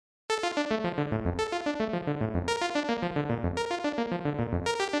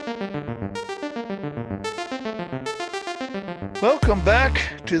Welcome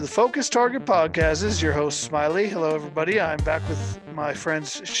back to the Focus Target Podcast. This is your host, Smiley. Hello, everybody. I'm back with my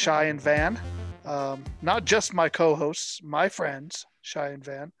friends, Shy and Van. Not just my co-hosts, my friends, Shy and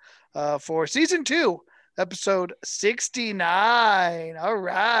Van, for season 2, episode 69. All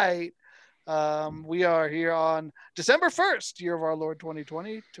right. We are here on December 1st, year of our Lord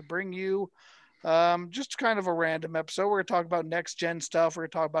 2020, to bring you just kind of a random episode. We're going to talk about next-gen stuff. We're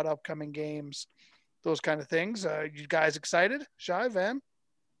going to talk about upcoming games, those kind of things. You guys excited? Shy, Van?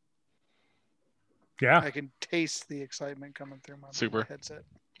 Yeah. I can taste the excitement coming through my headset.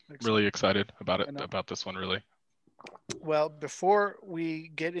 Really excited about it, about this one, really. Well, before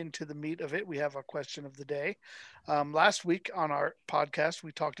we get into the meat of it, we have a question of the day. Last week on our podcast,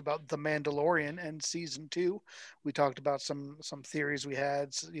 we talked about The Mandalorian and season 2. We talked about some theories we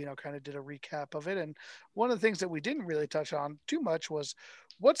had, kind of did a recap of it. And one of the things that we didn't really touch on too much was,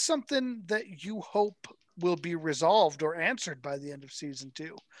 what's something that you hope will be resolved or answered by the end of season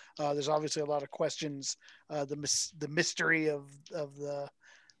 2? There's obviously a lot of questions. The mystery of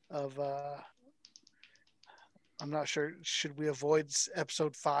I'm not sure. Should we avoid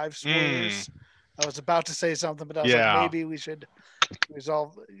episode 5 spoilers? I was about to say something, but I was like, maybe we should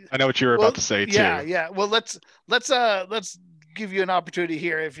resolve. I know what you were about to say too. Yeah. Well, let's give you an opportunity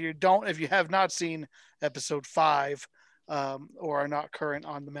here. If you have not seen episode 5, or are not current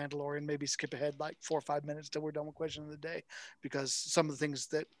on The Mandalorian, maybe skip ahead like 4 or 5 minutes till we're done with question of the day, because some of the things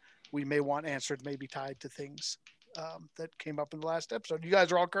that we may want answered may be tied to things that came up in the last episode. You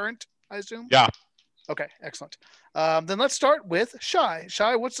guys are all current, I assume? Yeah. Okay, excellent. Then let's start with Shy.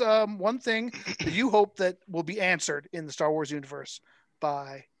 Shy, what's one thing that you hope that will be answered in the Star Wars universe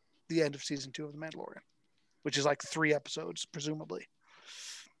by the end of season 2 of The Mandalorian, which is like 3 episodes, presumably?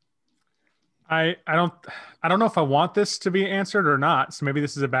 I don't know if I want this to be answered or not. So maybe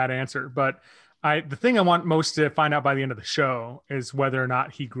this is a bad answer, but the thing I want most to find out by the end of the show is whether or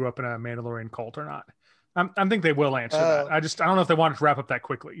not he grew up in a Mandalorian cult or not. I think they will answer that. I don't know if they want it to wrap up that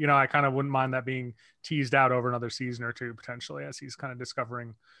quickly. I kind of wouldn't mind that being teased out over another season or 2 potentially, as he's kind of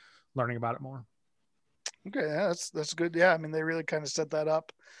learning about it more. Okay, yeah, that's good. Yeah, I mean, they really kind of set that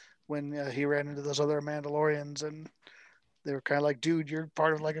up when he ran into those other Mandalorians, and they were kind of like, dude, you're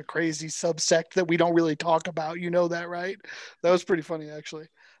part of like a crazy subsect that we don't really talk about. You know that, right? That was pretty funny, actually.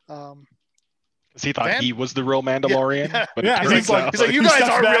 He thought he was the real Mandalorian. Yeah. But he's like, you guys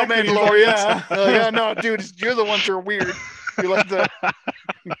are real Mandalorians. Yeah, no, dude, you're the ones who are weird. You're like the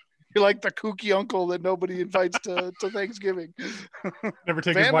kooky uncle that nobody invites to Thanksgiving. Never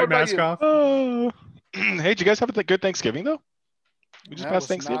take his white mask off. Oh. Hey, did you guys have a good Thanksgiving though? We just passed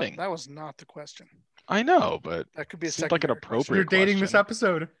Thanksgiving. That was not the question. I know, but that could be a like an appropriate question. You're dating this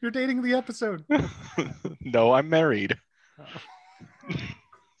episode. You're dating the episode. No, I'm married. Oh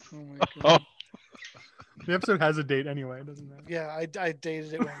my God. The episode has a date anyway, doesn't it? Yeah, I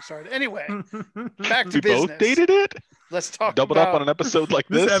dated it when I started. Anyway, back to we business. Both dated it? Let's talk Doubled up on an episode like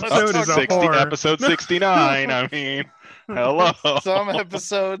this. Episode is 60, episode 69. I mean, hello. Some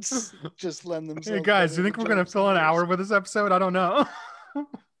episodes just lend themselves. Hey guys, do you think we're going to fill an hour with this episode? I don't know.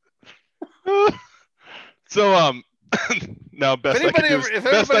 So, no, best I can do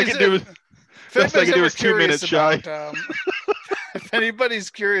is 2 minutes shy. If anybody's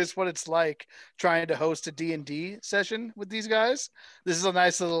curious what it's like trying to host a D&D session with these guys, this is a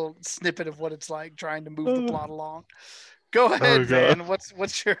nice little snippet of what it's like trying to move the plot along. Go ahead, Van.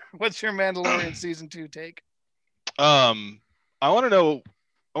 What's your Mandalorian season 2 take? I want to know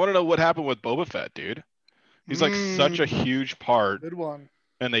what happened with Boba Fett, dude. He's like such a huge part. Good one.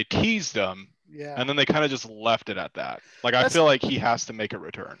 And they teased him. Yeah. And then they kind of just left it at that. Like, I feel like he has to make a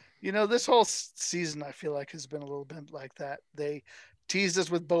return. This whole season, I feel like, has been a little bit like that. They teased us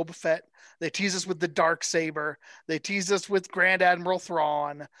with Boba Fett. They teased us with the Darksaber. They teased us with Grand Admiral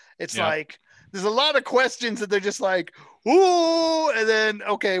Thrawn. It's like, there's a lot of questions that they're just like, ooh, and then,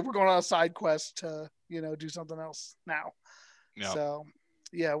 okay, we're going on a side quest to, do something else now. Yeah. So,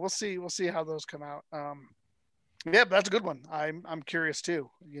 yeah, we'll see how those come out. Yeah, that's a good one. I'm curious too.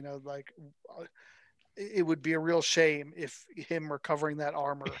 It would be a real shame if him recovering that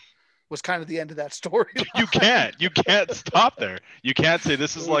armor was kind of the end of that story. You can't stop there. You can't say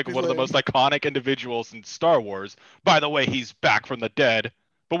this is like one of the most iconic individuals in Star Wars. By the way, he's back from the dead,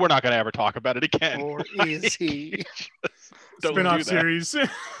 but we're not going to ever talk about it again. Or is he? Spin-off series,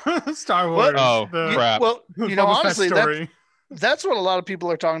 Star Wars. Oh, crap. Well, honestly, That's what a lot of people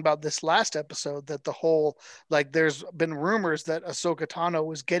are talking about this last episode, that the whole, like, there's been rumors that Ahsoka Tano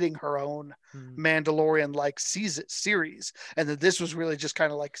was getting her own Mandalorian like series, and that this was really just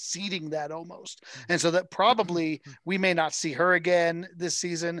kind of like seeding that almost. And so that probably we may not see her again this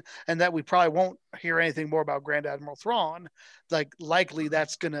season, and that we probably won't hear anything more about Grand Admiral Thrawn. Like, likely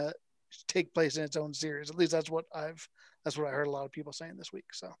that's gonna take place in its own series. At least that's what I heard a lot of people saying this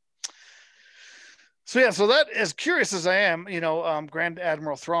week. So yeah, so that, as curious as I am, Grand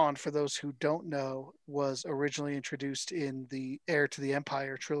Admiral Thrawn, for those who don't know, was originally introduced in the Heir to the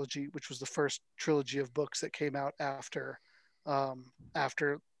Empire trilogy, which was the first trilogy of books that came out after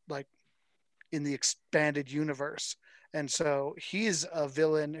like in the expanded universe. And so he's a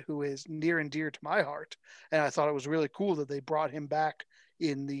villain who is near and dear to my heart. And I thought it was really cool that they brought him back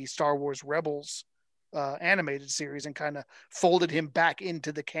in the Star Wars Rebels animated series and kind of folded him back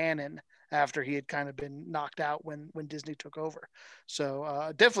into the canon after he had kind of been knocked out when Disney took over.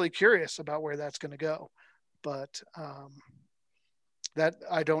 So definitely curious about where that's going to go. But that,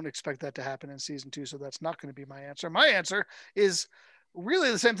 I don't expect that to happen in season 2. So that's not going to be my answer. My answer is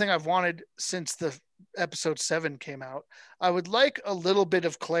really the same thing I've wanted since the episode 7 came out. I would like a little bit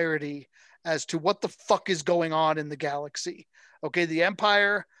of clarity as to what the fuck is going on in the galaxy. Okay, the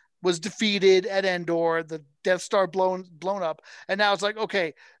Empire was defeated at Endor, the Death Star blown up, and now it's like,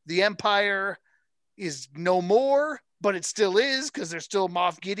 okay, the Empire is no more, but it still is, because there's still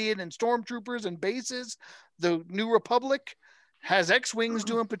Moff Gideon and stormtroopers and bases. The New Republic has X-Wings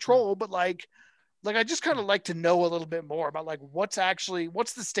doing patrol, but like I just kind of like to know a little bit more about like what's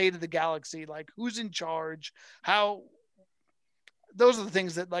the state of the galaxy, like who's in charge, how. Those are the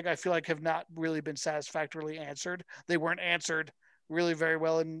things that, like, I feel like have not really been satisfactorily answered. They weren't answered really very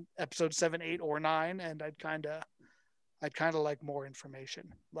well in episode 7, 8, or 9, and I'd kind of like more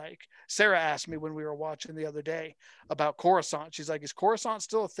information. Like, Sarah asked me when we were watching the other day about Coruscant. She's like, is Coruscant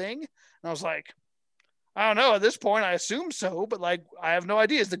still a thing? And I was like, I don't know. At this point, I assume so, but like, I have no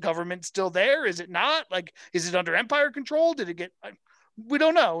idea. Is the government still there? Is it not? Like, is it under Empire control? Did it get? We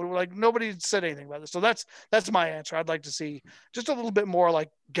don't know. Like, nobody said anything about this. So that's my answer. I'd like to see just a little bit more like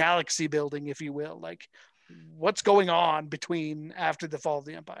galaxy building, if you will. Like, what's going on between after the fall of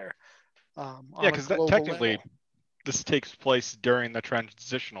the Empire? Because technically, this takes place during the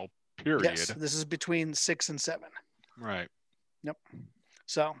transitional period. Yes, this is between 6 and 7. Right. Yep.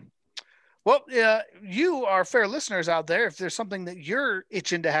 So, well, you, our fair listeners out there, if there's something that you're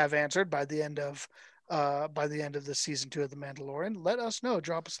itching to have answered by the end of the season 2 of The Mandalorian, let us know.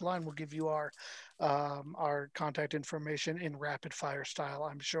 Drop us a line. We'll give you our contact information in rapid fire style,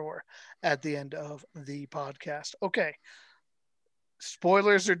 I'm sure, at the end of the podcast. Okay.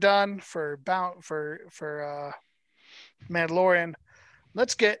 Spoilers are done for Mandalorian.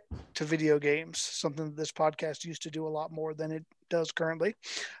 Let's get to video games, something that this podcast used to do a lot more than it does currently.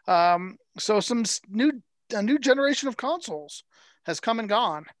 So a new generation of consoles has come and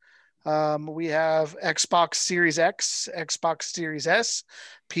gone. We have Xbox Series X, Xbox Series S,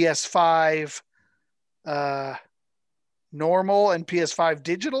 PS5 normal, and PS5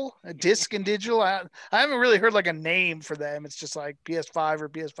 digital, disc and digital. I haven't really heard like a name for them. It's just like PS5 or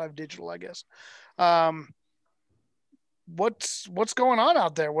PS5 digital, I guess. What's going on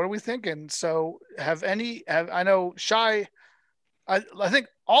out there? What are we thinking? So I know Shy, I think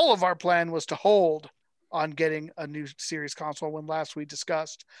all of our plan was to hold on getting a new series console when last we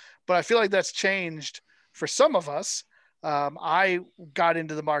discussed, but I feel like that's changed for some of us. I got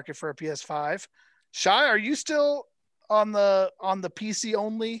into the market for a PS5. Shy, are you still on the PC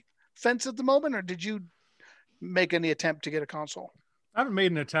only fence at the moment, or did you make any attempt to get a console? I haven't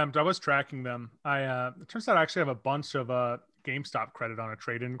made an attempt. I was tracking them. It turns out I actually have a bunch of GameStop credit on a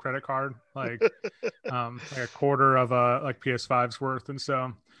trade-in credit card, like like a quarter of like PS5's worth, and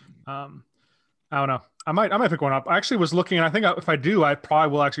so I don't know. I might pick one up. I actually was looking, and I think if I do, I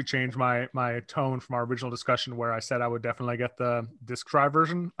probably will actually change my tone from our original discussion where I said I would definitely get the disc drive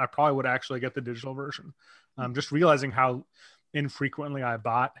version. I probably would actually get the digital version. Just realizing how infrequently I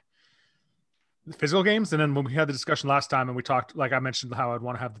bought physical games. And then when we had the discussion last time and we talked, like I mentioned how I'd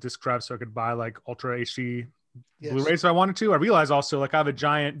want to have the disc drive so I could buy like Ultra HD Blu-rays if I wanted to. I realized also like I have a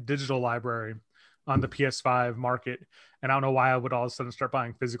giant digital library on the PS5 market, and I don't know why I would all of a sudden start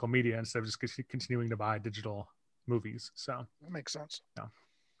buying physical media instead of just continuing to buy digital movies. So that makes sense. Yeah.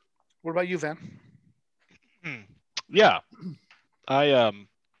 What about you, Van? Yeah, I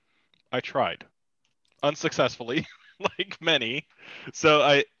tried unsuccessfully, like many.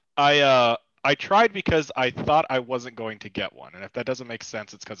 So I tried because I thought I wasn't going to get one, and if that doesn't make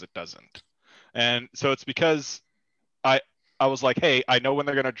sense, it's because it doesn't. And so it's because I was like, hey, I know when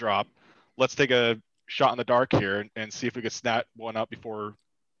they're gonna drop. Let's take a shot in the dark here and see if we could snap one up before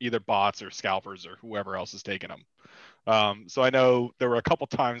either bots or scalpers or whoever else is taking them. So I know there were a couple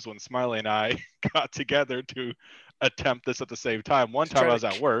times when Smiley and I got together to attempt this at the same time. One time I was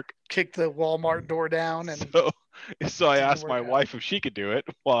at work, kick the Walmart door down, and so I asked my wife if she could do it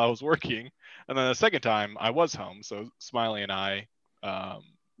while I was working, and then the second time I was home, so Smiley and I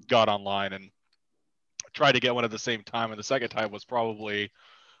got online and tried to get one at the same time, and the second time was probably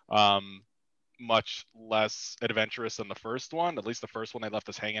much less adventurous than the first one. At least the first one, they left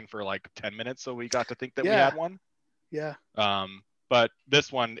us hanging for like 10 minutes, so we got to think that we had one. Yeah. But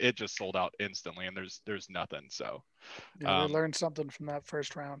this one, it just sold out instantly, and there's nothing. So we learned something from that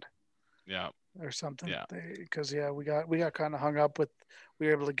first round. Yeah. Or something. Yeah. Because we got kind of hung up with, we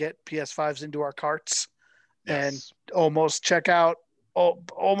were able to get PS5s into our carts and almost check out,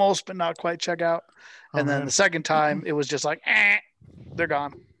 almost but not quite check out. And then the second time, it was just like, they're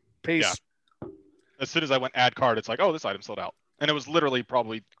gone. Peace. Yeah. As soon as I went add card, it's like, oh, this item sold out, and it was literally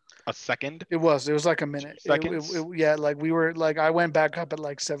probably a second. It was like a minute. Yeah, like we were like, I went back up at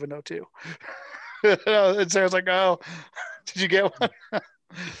like 7:02. And Sarah's like, oh, did you get one?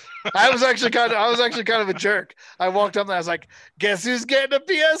 I was actually kind of a jerk. I walked up and I was like, guess who's getting a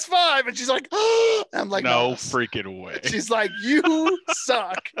PS5? And she's like, oh. I'm like, no freaking way. She's like, you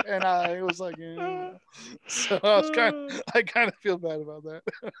suck. And I was like, yeah. So I kind of feel bad about that.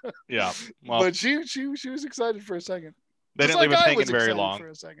 Yeah. Well, but she was excited for a second. They didn't leave us hanging very long. For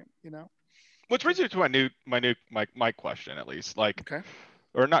a second, Which brings me to my question, at least, like, okay,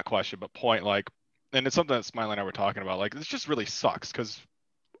 or not question, but point, like, and it's something that Smiley and I were talking about. Like, this just really sucks because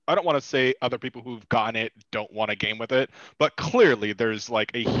I don't want to say other people who've gotten it don't want a game with it, but clearly there's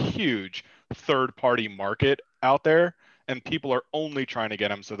like a huge third-party market out there, and people are only trying to get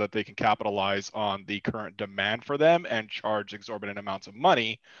them so that they can capitalize on the current demand for them and charge exorbitant amounts of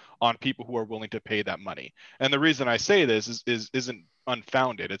money on people who are willing to pay that money. And the reason I say this isn't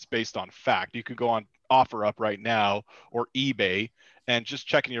unfounded. It's based on fact. You could go on OfferUp right now or eBay and just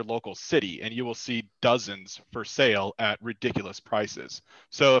check in your local city, and you will see dozens for sale at ridiculous prices.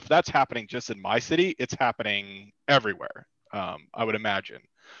 So if that's happening just in my city, it's happening everywhere, I would imagine.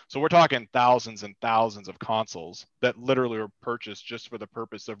 So we're talking thousands and thousands of consoles that literally are purchased just for the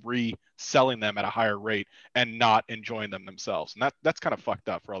purpose of reselling them at a higher rate and not enjoying them themselves. And that's kind of fucked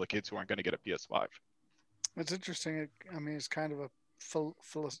up for all the kids who aren't going to get a PS5. It's interesting. I mean, it's kind of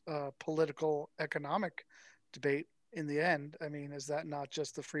a political economic debate in the end. I mean, is that not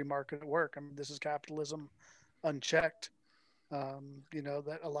just the free market at work? I mean, this is capitalism unchecked.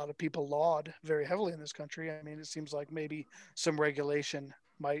 That a lot of people laud very heavily in this country. I mean, it seems like maybe some regulation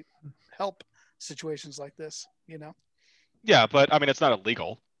might help situations like this, Yeah, but I mean, it's not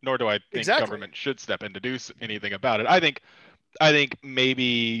illegal, nor do I think government should step in to do anything about it. I think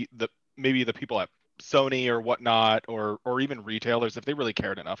maybe the people at Sony or whatnot, or even retailers, if they really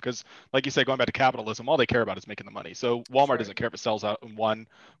cared enough, because like you said, going back to capitalism, all they care about is making the money. So Walmart doesn't care if it sells out in one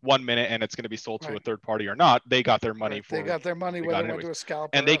minute and it's going to be sold to a third party or not. They got their money They got their money whether they went to a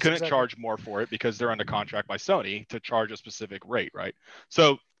scalper, and they couldn't charge more for it because they're under contract by Sony to charge a specific rate, right?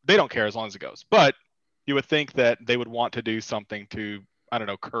 So they don't care as long as it goes. But you would think that they would want to do something to, I don't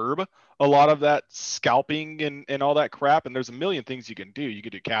know, curb a lot of that scalping and all that crap. And there's a million things you can do. You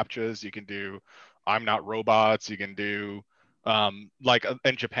can do captchas, you can do I'm Not Robots, you can do like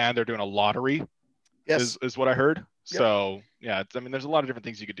in Japan they're doing a lottery. Yes, is what I heard. Yep. So yeah, I mean, there's a lot of different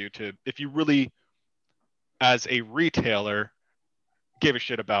things you could do to, if you really, as a retailer, give a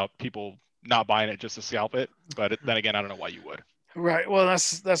shit about people not buying it just to scalp it. But then again, I don't know why you would. Right. Well,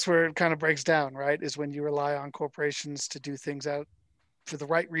 that's where it kind of breaks down, right? Is when you rely on corporations to do things out for the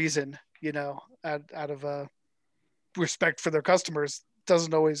right reason, out of respect for their customers.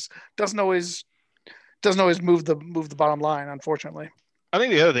 Doesn't always move the bottom line, unfortunately. I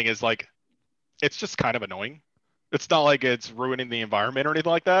think the other thing is, like, it's just kind of annoying. It's not like it's ruining the environment or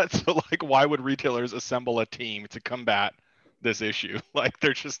anything like that. So like, why would retailers assemble a team to combat this issue? Like,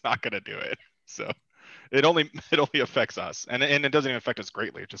 they're just not going to do it. So it only affects us, and it doesn't even affect us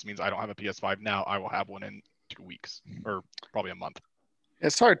greatly. It just means I don't have a PS5 now. I will have one in 2 weeks or probably a month.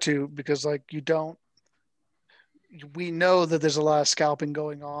 It's hard to, because like we know that there's a lot of scalping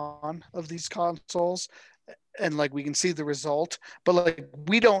going on of these consoles, and like we can see the result, but like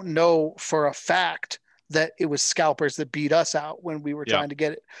we don't know for a fact that it was scalpers that beat us out when we were trying to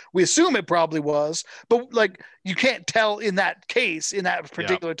get it. We assume it probably was, but like you can't tell in that case, in that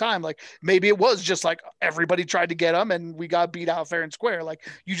particular time. Like maybe it was just like everybody tried to get them and we got beat out fair and square. Like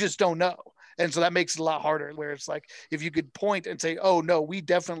you just don't know. And so that makes it a lot harder, where it's like, if you could point and say, oh no, we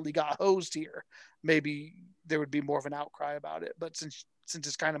definitely got hosed here, maybe there would be more of an outcry about it. But since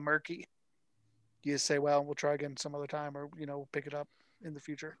it's kind of murky. you say, well, we'll try again some other time, or we'll pick it up in the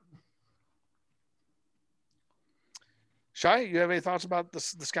future? Shy, you have any thoughts about the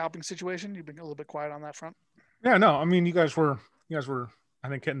scalping situation? You've been a little bit quiet on that front. Yeah, no, I mean, you guys were, I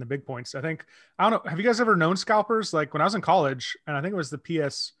think, hitting the big points. I think, I don't know, have you guys ever known scalpers? Like when I was in college, and I think it was the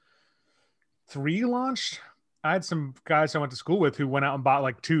PS3 launched, I had some guys I went to school with who went out and bought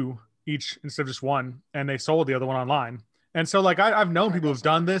like two each instead of just one, and they sold the other one online. And so, like, I've known people who've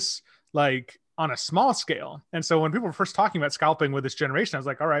done this, like, on a small scale. And so when people were first talking about scalping with this generation, I was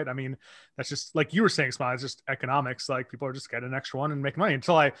like, all right, I mean, that's just like you were saying, Smile, it's just economics. Like people are just getting an extra one and making money,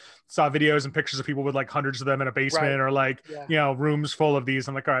 until I saw videos and pictures of people with like hundreds of them in a basement, or like, rooms full of these.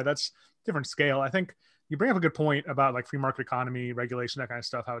 I'm like, all right, that's different scale. I think you bring up a good point about like free market economy, regulation, that kind of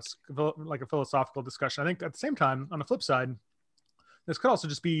stuff, how it's like a philosophical discussion. I think at the same time, on the flip side, this could also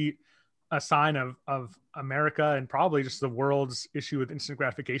just be a sign of America and probably just the world's issue with instant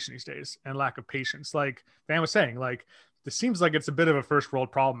gratification these days and lack of patience. Like Van was saying, like, this seems like it's a bit of a first world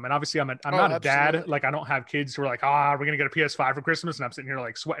problem. And obviously I'm not a dad. Like I don't have kids who are like, we're going to get a PS5 for Christmas. And I'm sitting here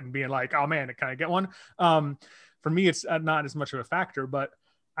like sweating, being like, oh man, can I get one? For me, it's not as much of a factor, but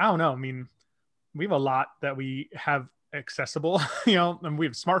I don't know. I mean, we have a lot that we have accessible, and we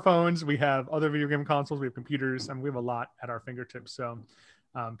have smartphones, we have other video game consoles, we have computers, and we have a lot at our fingertips. So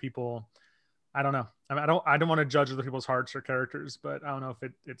people, I don't know. I mean, I don't want to judge other people's hearts or characters, but I don't know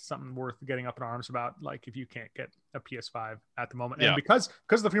if it's something worth getting up in arms about. Like if you can't get a PS5 at the moment, and because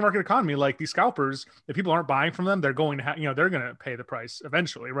of the free market economy, like these scalpers, if people aren't buying from them, they're going to have, they're going to pay the price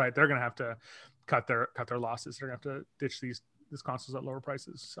eventually, right? They're going to have to cut their losses. They're going to have to ditch these consoles at lower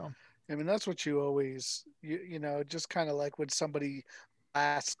prices. So, I mean, that's what you always, just kind of like when somebody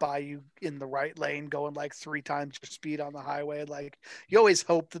blasts by you in the right lane going like 3 times your speed on the highway. Like you always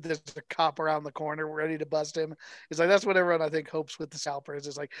hope that there's a cop around the corner ready to bust him. It's like, that's what everyone I think hopes with the scalpers.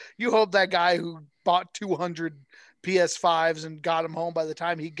 It's like, you hope that guy who bought 200 PS5s and got them home by the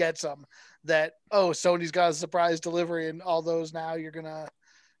time he gets them, that, Sony's got a surprise delivery and all those, now you're going to,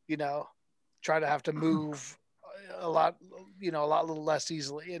 try to have to move a lot little less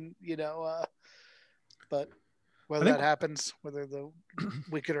easily. And, but whether that happens, whether the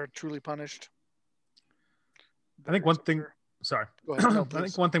wicked are truly punished. I think one thing, sorry. Go ahead. No, I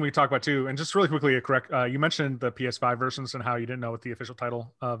think one thing we talk about too, and just really quickly, correct, you mentioned the PS5 versions and how you didn't know what the official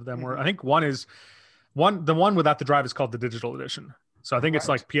title of them were. I think the one without the drive is called the digital edition. So I think it's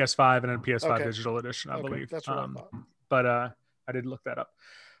like PS5 and then PS5 digital edition, I believe. That's what I thought. But I did look that up.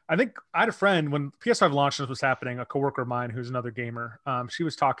 I think I had a friend when PS5 launch was happening, a coworker of mine who's another gamer. She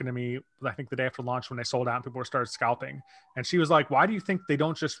was talking to me, I think the day after launch when they sold out and people were started scalping. And she was like, why do you think they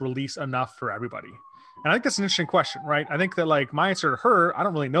don't just release enough for everybody? And I think that's an interesting question, right? I think that like my answer to her, I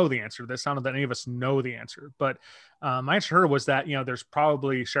don't really know the answer to this. I don't know that any of us know the answer, but my answer to her was that, there's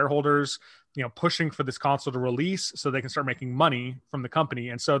probably shareholders, pushing for this console to release so they can start making money from the company.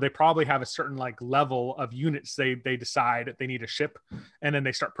 And so they probably have a certain like level of units they decide they need to ship, and then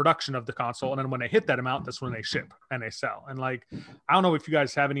they start production of the console. And then when they hit that amount, that's when they ship and they sell. And like, I don't know if you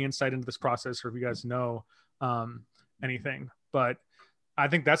guys have any insight into this process or if you guys know anything, but I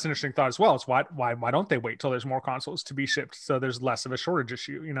think that's an interesting thought as well. It's why don't they wait till there's more consoles to be shipped so there's less of a shortage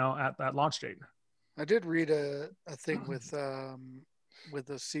issue, at that launch date? I did read a thing with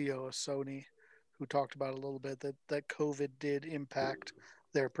the CEO of Sony who talked about a little bit that COVID did impact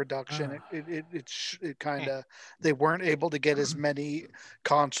their production. It kind of, they weren't able to get as many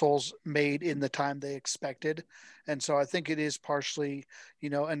consoles made in the time they expected. And so I think it is partially,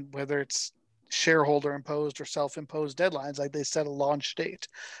 and whether it's shareholder imposed or self-imposed deadlines, like they set a launch date.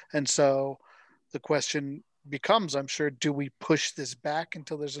 And so the question becomes, I'm sure, do we push this back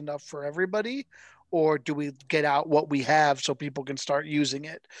until there's enough for everybody, or do we get out what we have so people can start using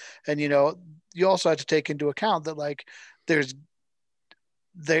it? And you also have to take into account that like it's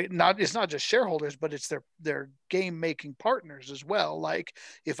not just shareholders, but it's their game making partners as well. Like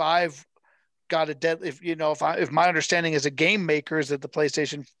if I've got if my understanding as a game maker is that the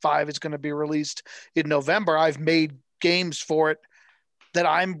PlayStation 5 is going to be released in November, I've made games for it that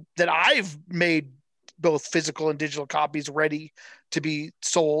I've made both physical and digital copies ready to be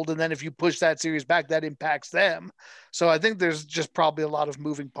sold. And then if you push that series back, that impacts them. So I think there's just probably a lot of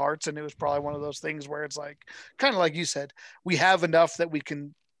moving parts. And it was probably one of those things where it's like, kind of like you said, we have enough that we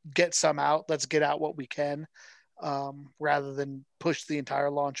can get some out. Let's get out what we can, rather than push the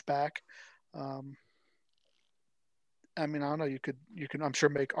entire launch back. I mean, I don't know, you can, I'm sure,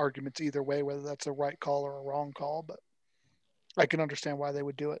 make arguments either way, whether that's a right call or a wrong call, but I can understand why they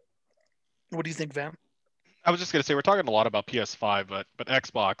would do it. What do you think, Van? I was just going to say, we're talking a lot about PS5, but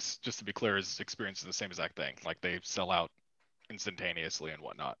Xbox, just to be clear, is experiencing the same exact thing. Like they sell out instantaneously and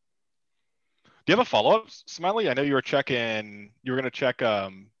whatnot. Do you have a follow-up, Smiley? I know you were going to check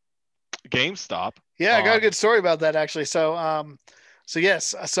GameStop. Yeah, I got a good story about that actually. So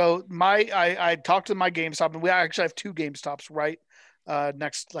yes, so I talked to my GameStop, and we actually have two GameStops right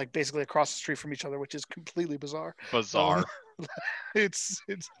next, like basically across the street from each other, which is completely bizarre. It's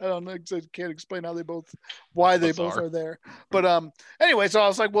I don't know, I can't explain why they both are there. But anyway, so I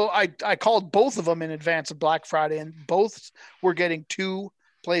was like, well, I called both of them in advance of Black Friday, and both were getting 2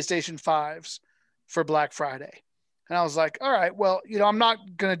 PlayStation 5s for Black Friday. And I was like, all right, well, I'm not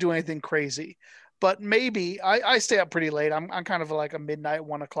gonna do anything crazy, but maybe I stay up pretty late. I'm kind of like a midnight,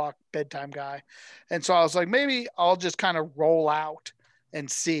 1 o'clock bedtime guy. And so I was like, maybe I'll just kind of roll out and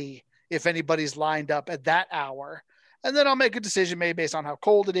see if anybody's lined up at that hour. And then I'll make a decision maybe based on how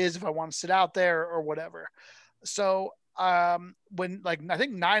cold it is, if I want to sit out there or whatever. So when I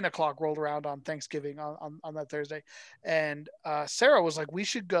think 9 o'clock rolled around on Thanksgiving on that Thursday, and Sarah was like, we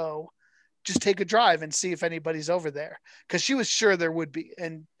should go just take a drive and see if anybody's over there, because she was sure there would be.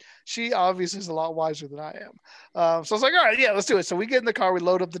 And she obviously is a lot wiser than I am. So I was like, all right, yeah, let's do it. So we get in the car, we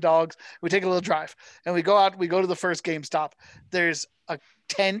load up the dogs, we take a little drive, and we go out, we go to the first GameStop. There's a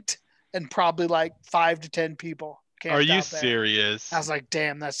tent and probably like 5 to 10 people. Are you serious? I was like,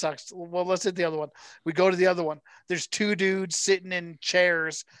 damn, that sucks. Well, let's hit the other one. We go to the other one. There's 2 dudes sitting in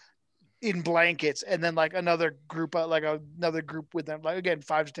chairs in blankets, and then like another group with them, like again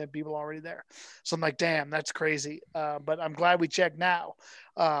 5 to 10 people already there. So I'm like, damn, that's crazy. But I'm glad we checked now.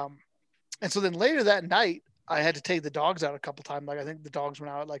 And so then later that night, I had to take the dogs out a couple times. Like I think the dogs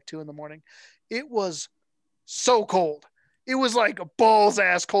went out at like 2 a.m. It was so cold. It was like a balls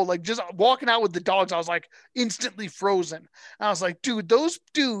ass cold. Like just walking out with the dogs, I was like instantly frozen. And I was like, dude, those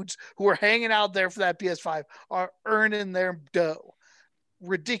dudes who are hanging out there for that PS5 are earning their dough.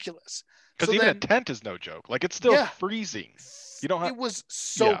 Ridiculous. Because even a tent is no joke. Like it's still freezing. It was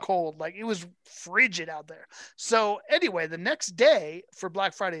so cold. Like it was frigid out there. So anyway, the next day for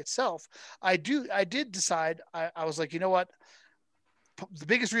Black Friday itself, I did decide, I was like, you know what? The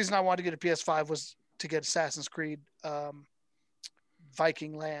biggest reason I wanted to get a PS5 was to get Assassin's Creed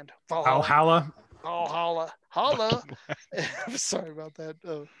Viking Land. Valhalla. Holla. Sorry about that.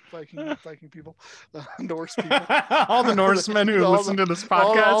 Viking people, Norse people. All the Norsemen who listen to this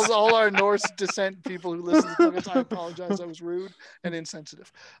podcast. All our Norse descent people who listen to this. I apologize. I was rude and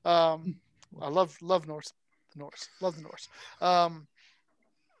insensitive. I love Norse. Love the Norse.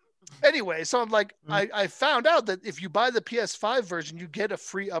 Anyway, so I'm like, I found out that if you buy the PS5 version, you get a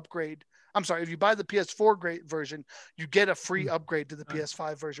free upgrade. I'm sorry, if you buy the PS4 version, you get a free upgrade to the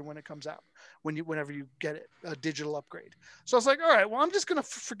PS5 version when it comes out, whenever you get it, a digital upgrade. So I was like, all right, well, I'm just going to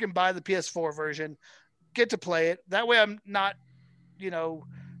freaking buy the PS4 version, get to play it. That way I'm not,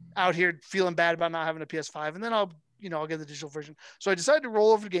 out here feeling bad about not having a PS5, and then I'll get the digital version. So I decided to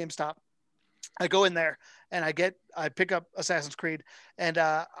roll over to GameStop. I go in there and I pick up Assassin's Creed, and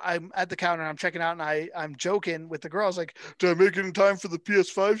I'm at the counter and I'm checking out, and I'm joking with the girl. I was like, did I make it in time for the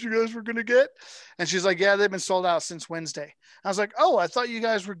PS5s you guys were going to get? And she's like, yeah, they've been sold out since Wednesday. I was like, oh, I thought you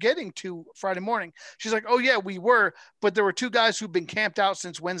guys were getting to Friday morning. She's like, oh yeah, we were, but there were 2 guys who've been camped out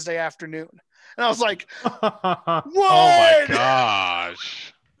since Wednesday afternoon. And I was like, what? Oh my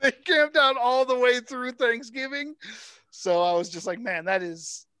gosh. They camped out all the way through Thanksgiving. So I was just like, man, that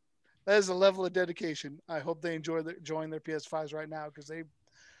is a level of dedication. I hope they enjoying their PS5s right now, because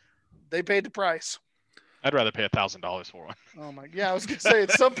they paid the price. I'd rather pay $1,000 for one. Oh my, yeah, I was gonna say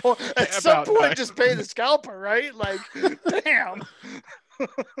at some point, just pay the scalper, right? Like, damn.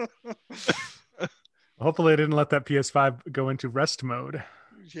 Hopefully, I didn't let that PS5 go into rest mode.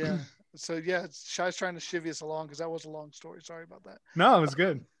 Yeah. So yeah, Shai's trying to chivvy us along, because that was a long story. Sorry about that. No, it was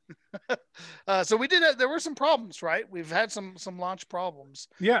good. So we did. There were some problems, right? We've had some launch problems.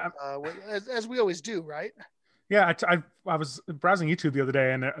 Yeah, as we always do, right? Yeah, I was browsing YouTube the other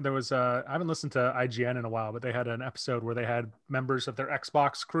day, and there was I haven't listened to IGN in a while, but they had an episode where they had members of their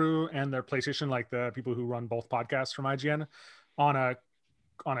Xbox crew and their PlayStation, like the people who run both podcasts from IGN, on a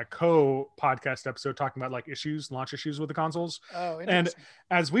co-podcast episode talking about like launch issues with the consoles. Oh, and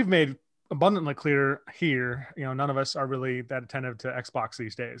as we've made abundantly clear here, none of us are really that attentive to Xbox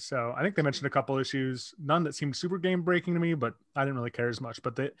these days. So I think they mentioned a couple issues, none that seemed super game breaking to me, but I didn't really care as much.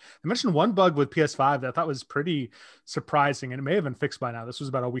 But they mentioned one bug with PS5 that I thought was pretty surprising, and it may have been fixed by now. This was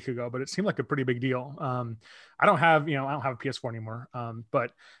about a week ago, but it seemed like a pretty big deal. I don't have a PS4 anymore,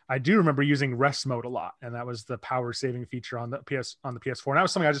 but I do remember using rest mode a lot, and that was the power saving feature on the PS4. And that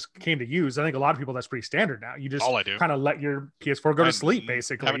was something I just came to use. I think a lot of people, that's pretty standard now. You just kind of let your PS4 go to sleep,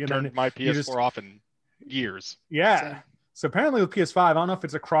 basically. I haven't turned my PS4 off in years. Yeah. So apparently with PS5, I don't know if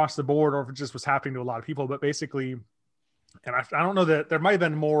it's across the board or if it just was happening to a lot of people, but basically And I don't know that there might have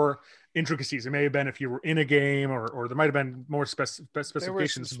been more intricacies. It may have been if you were in a game, or there might have been more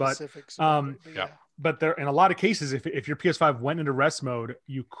specifications. Specifics yeah. But there, in a lot of cases, if your PS5 went into rest mode,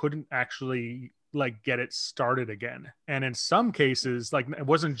 you couldn't actually like get it started again. And in some cases, like it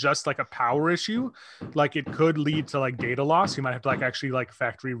wasn't just like a power issue, like it could lead to like data loss. You might have to like actually like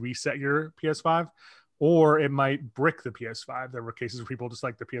factory reset your PS5, or it might brick the PS5. There were cases where people just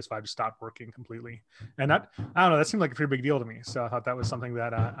like the PS5 just stopped working completely. And that, I don't know, that seemed like a pretty big deal to me. So I thought that was something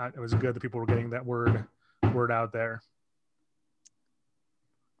that it was good that people were getting that word out there.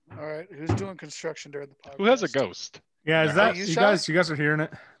 All right, who's doing construction during the podcast? Who has a ghost? Yeah, is that you guys are hearing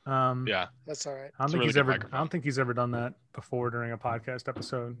it? Yeah, that's all right. I don't think he's ever done that before during a podcast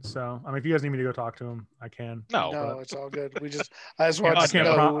episode. So I mean, if you guys need me to go talk to him, I can. No, it's all good. I just want to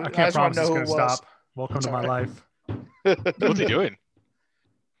know. I can't promise it's going to stop. Welcome to my life. What's he doing?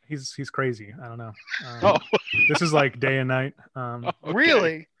 He's crazy. I don't know. Oh, this is like day and night. okay.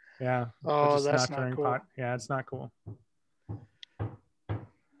 Really? Yeah. Oh, that's not cool. Yeah, it's not cool.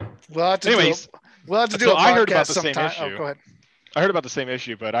 We'll have to Anyways, do a podcast I heard about the sometime. same issue. Oh, go ahead. I heard about the same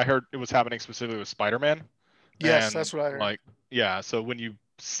issue, but I heard it was happening specifically with Spider-Man. Yes, that's what I heard. Like, yeah, so when you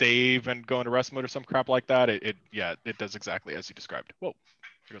save and go into rest mode or some crap like that, it does exactly as you described. Whoa,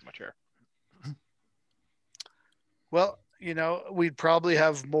 there goes my chair. Well, we'd probably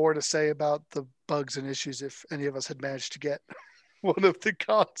have more to say about the bugs and issues if any of us had managed to get one of the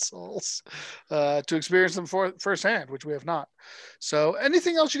consoles to experience them firsthand, which we have not. So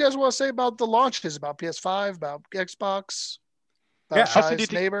anything else you guys want to say about the launches, about PS5, about Xbox, about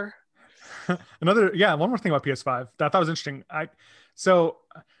Shai's neighbor? One more thing about PS5 that I thought was interesting. So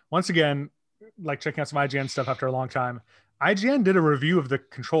once again, like checking out some IGN stuff after a long time, IGN did a review of the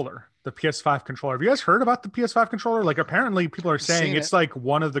controller, the PS5 controller. Have you guys heard about the PS5 controller? Like apparently people are saying it's like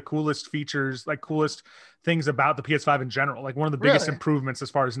one of the coolest features, like coolest things about the PS5 in general. Like one of the biggest improvements as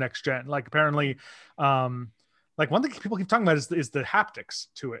far as next gen. Like apparently, like one thing people keep talking about is the haptics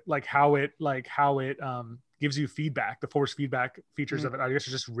to it, like how it gives you feedback, the force feedback features of it. I guess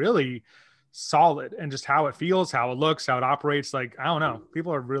it's just really solid, and just how it feels, how it looks, how it operates. Like I don't know,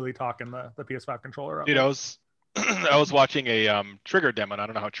 people are really talking the PS5 controller up. Dude, I was watching a Trigger demo, and I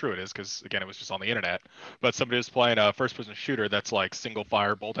don't know how true it is because again, it was just on the internet. But somebody was playing a first-person shooter that's like single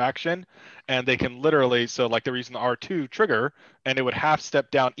fire bolt action, and they can literally like they were using the R2 trigger, and it would half step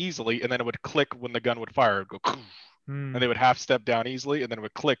down easily, and then it would click when the gun would fire. It would go, and they would half step down easily, and then it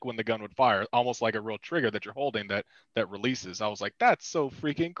would click when the gun would fire, almost like a real trigger that you're holding that releases. I was like, that's so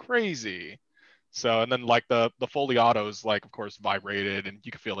freaking crazy. So, and then like the Foley autos, like of course vibrated, and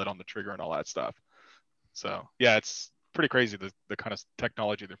you could feel it on the trigger and all that stuff. So yeah, it's pretty crazy the kind of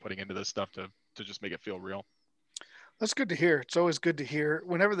technology they're putting into this stuff to just make it feel real. That's good to hear. It's always good to hear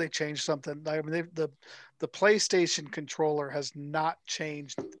whenever they change something. I mean, the PlayStation controller has not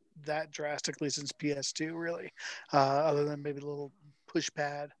changed that drastically since PS2, really, other than maybe a little push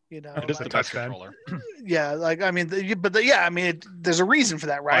pad. It is the best controller. Yeah, like I mean, there's a reason for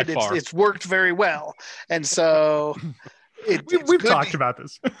that, right? It's worked very well, and so we've talked about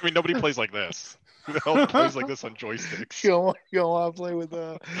this. I mean, nobody plays like this. Who the hell plays like this on joysticks? You don't want to play with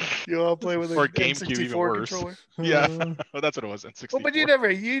a or GameCube, even worse. Controller. Yeah, well, that's what it was. N64. Well, but you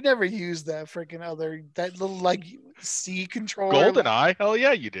never used that freaking that little like C controller. GoldenEye, hell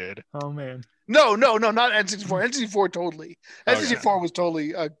yeah, you did. Oh man. No, not N64. N64 totally. N64 was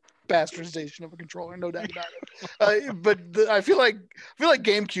totally a bastardization of a controller, no doubt about it. But I feel like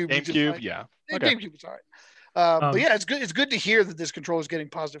GameCube. GameCube, yeah. Okay. GameCube is all right. But yeah, it's good. It's good to hear that this controller is getting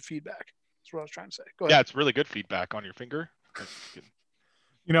positive feedback. That's what I was trying to say. Go ahead. Yeah, it's really good feedback on your finger.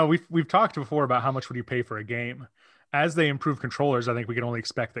 We've talked before about how much would you pay for a game. As they improve controllers, I think we can only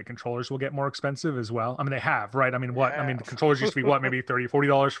expect that controllers will get more expensive as well. I mean, they have, right? I mean, what? I mean, the controllers used to be what, maybe $30,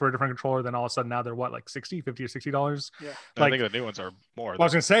 $40 for a different controller. Then all of a sudden now they're what, like $50 or $60? Yeah. Like, I think the new ones are more. Well, I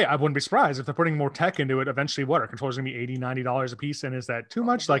was going to say, I wouldn't be surprised if they're putting more tech into it. Eventually, what are controllers going to be $80, $90 a piece? And is that too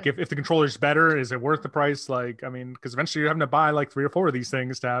much? Like if the controller's better, is it worth the price? Like, I mean, because eventually you're having to buy like 3 or 4 of these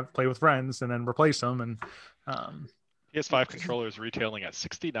things to play with friends and then replace them. And, PS5 controllers retailing at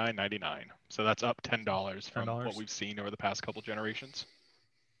 $69.99, so that's up $10 from what we've seen over the past couple generations.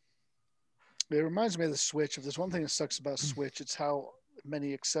 It reminds me of the Switch. If there's one thing that sucks about Switch, it's how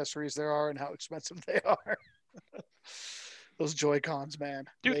many accessories there are and how expensive they are. Those Joy-Cons, man.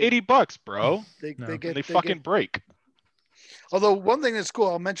 Dude, $80, bro. They break. Although one thing that's cool,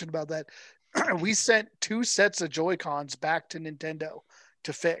 I'll mention about that, we sent 2 sets of Joy-Cons back to Nintendo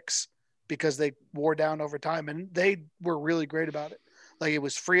to fix, because they wore down over time, and they were really great about it. Like it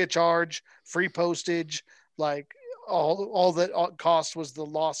was free of charge, free postage, like all that cost was the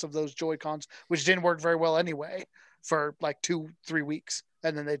loss of those Joy-Cons, which didn't work very well anyway. for like 2-3 weeks,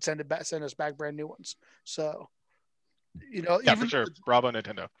 and then they'd send us back brand new ones. So, Yeah, even for sure. Bravo,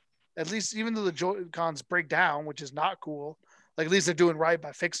 Nintendo. at least even though the Joy-Cons break down, which is not cool, like at least they're doing right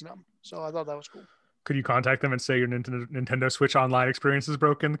by fixing them. So I thought that was cool. Could you contact them and say your Nintendo Switch Online experience is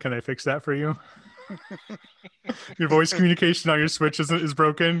broken? Can they fix that for you? Your voice communication on your Switch is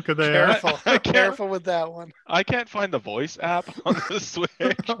broken. Could they Careful with that one. I can't find the voice app on the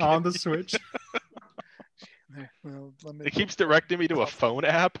Switch. On the Switch? Well, It keeps directing me to a phone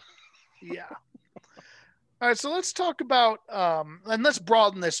app. Yeah. All right, so let's talk about and let's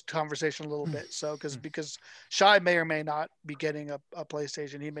broaden this conversation a little bit. So because Shy may or may not be getting a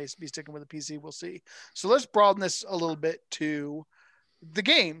PlayStation, he may be sticking with a PC. We'll see. So let's broaden this a little bit to the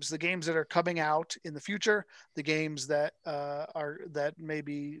games that are coming out in the future, the games that that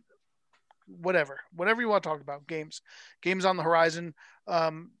maybe whatever you want to talk about, games on the horizon. I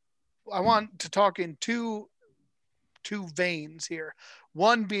want to talk in two veins here.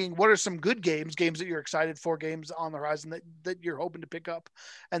 One being, what are some good games that you're excited for, games on the horizon that you're hoping to pick up?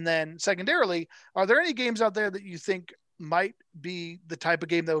 And then secondarily, are there any games out there that you think might be the type of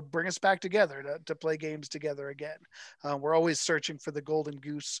game that would bring us back together to play games together again? We're always searching for the golden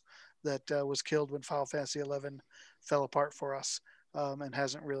goose that was killed when Final Fantasy XI fell apart for us, and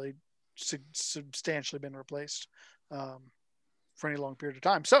hasn't really substantially been replaced for any long period of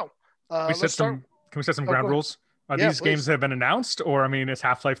time. So let's start. Can we set some ground rules? Are these games that have been announced, or I mean, is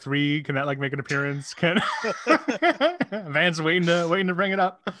Half-Life 3? Can that like make an appearance? Can Van's waiting to bring it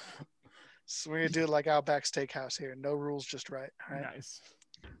up? So we're gonna do it like Outback Steakhouse here. No rules, just right. All right. Nice.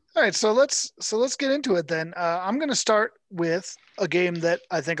 All right. So let's get into it then. I'm gonna start with a game that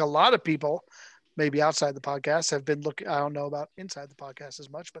I think a lot of people, maybe outside the podcast, have been looking. I don't know about inside the podcast as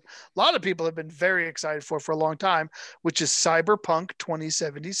much, but a lot of people have been very excited for a long time, which is Cyberpunk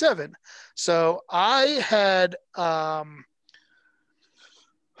 2077. So I had, I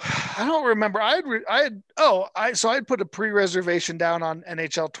don't remember. I had put a pre-reservation down on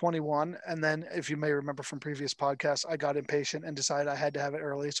NHL 21, and then, if you may remember from previous podcasts, I got impatient and decided I had to have it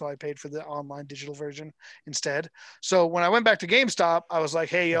early, so I paid for the online digital version instead. So when I went back to GameStop, I was like,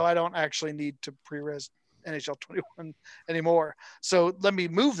 "Hey, I don't actually need to pre-res NHL 21 anymore. So let me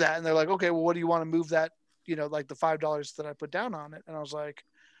move that." And they're like, "Okay, well, what do you want to move that? Like the $5 that I put down on it?" And I was like,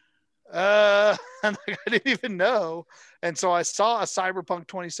 I didn't even know. And so I saw a Cyberpunk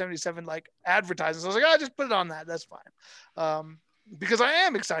 2077 like advertising. So I was like, just put it on that. That's fine. Because I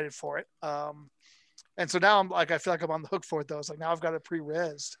am excited for it. And so now I'm like, I feel like I'm on the hook for it though. It's like, now I've got it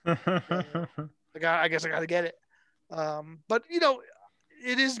pre-resed. I guess I got to get it. But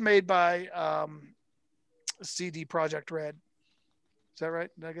it is made by CD Projekt Red. Is that right?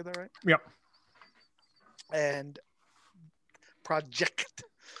 Did I get that right? Yep. And Project.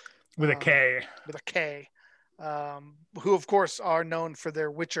 With a K. Who, of course, are known for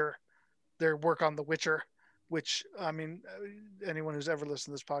their work on The Witcher, which, I mean, anyone who's ever listened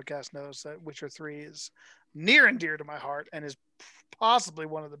to this podcast knows that Witcher 3 is near and dear to my heart and is possibly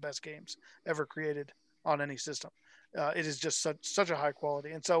one of the best games ever created on any system. It is just such a high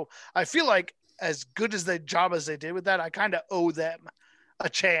quality. And so I feel like as good as the job as they did with that, I kind of owe them a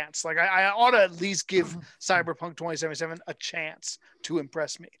chance. Like I ought to at least give Cyberpunk 2077 a chance to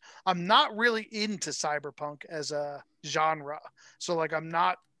impress me. I'm not really into Cyberpunk as a genre. So like, I'm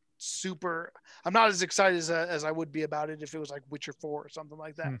not as excited as I would be about it if it was like Witcher 4 or something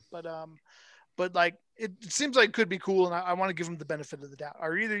like that. But like, it seems like it could be cool. And I want to give them the benefit of the doubt.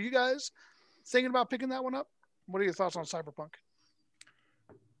 Are either of you guys thinking about picking that one up? What are your thoughts on Cyberpunk?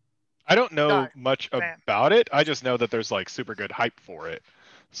 I don't know much about it. I just know that there's like super good hype for it.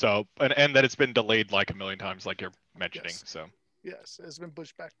 So, and that it's been delayed like a million times, like you're mentioning. Yes. So, yes, it's been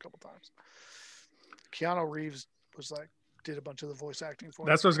pushed back a couple times. Keanu Reeves did a bunch of the voice acting for.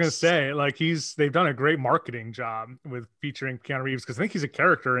 That's what I was gonna say. Like they've done a great marketing job with featuring Keanu Reeves because I think he's a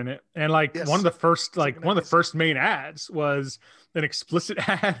character in it. And like one of the first main ads was an explicit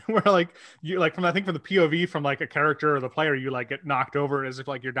ad where like you like from the POV from like a character or the player, you like get knocked over as if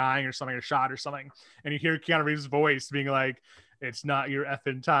like you're dying or something or shot or something, and you hear Keanu Reeves' voice being like, "It's not your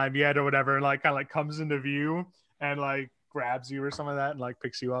effing time yet" or whatever, and like kind of like comes into view and like grabs you or something like that and like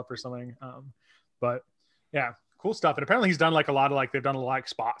picks you up or something. But yeah. Cool stuff. And apparently he's done like a lot of they've done a lot of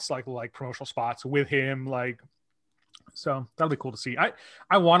spots, like promotional spots with him. So that'll be cool to see.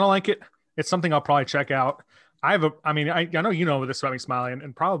 I want to like it. It's something I'll probably check out. I know you know this about me, Smiley,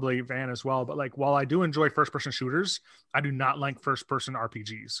 and probably Van as well. But like, while I do enjoy first person shooters, I do not like first person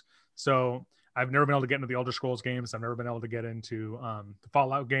RPGs. So I've never been able to get into the Elder Scrolls games. I've never been able to get into the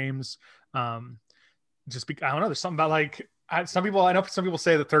Fallout games. I don't know. There's something about like, I know some people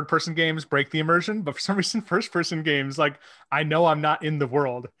say that third person games break the immersion, but for some reason, first person games, like I know I'm not in the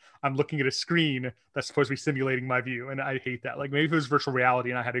world. I'm looking at a screen that's supposed to be simulating my view. And I hate that. Like maybe if it was virtual reality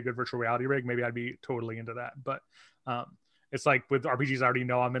and I had a good virtual reality rig, maybe I'd be totally into that. But it's like with RPGs, I already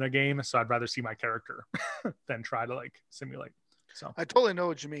know I'm in a game. So I'd rather see my character than try to like simulate. So I totally know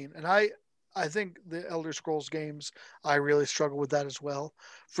what you mean. And I think the Elder Scrolls games, I really struggle with that as well.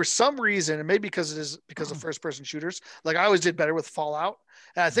 For some reason, and maybe because it is because of first person shooters, like I always did better with Fallout.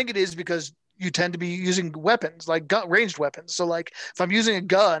 And I think it is because you tend to be using weapons, like ranged weapons. So like if I'm using a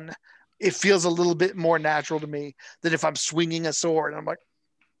gun, it feels a little bit more natural to me than if I'm swinging a sword. And I'm like,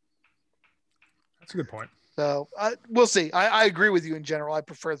 that's a good point. So we'll see. I agree with you in general. I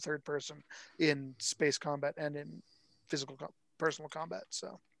prefer third person in space combat and in personal combat.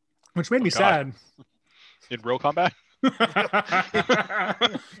 So. Which made me sad. In real combat?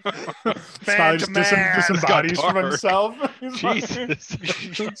 Smiley just disembodies from himself. Jesus.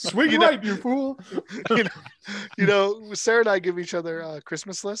 Swing right, you fool. Sarah and I give each other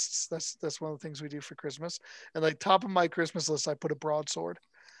Christmas lists. That's one of the things we do for Christmas. And like top of my Christmas list, I put a broadsword.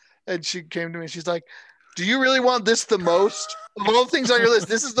 And she came to me and she's like, do you really want this the most? Of all the things on your list,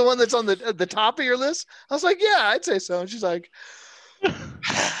 this is the one that's on the top of your list? I was like, yeah, I'd say so. And she's like, she's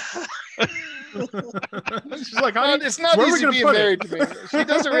like, it's not easy being married to me. She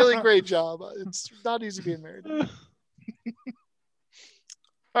does a really great job. It's not easy being married to me.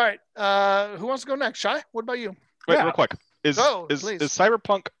 All right. Who wants to go next? Shy, what about you? Wait, real quick. Is please.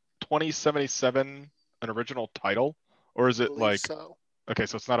 Cyberpunk 2077 an original title? Or is it like so. Okay,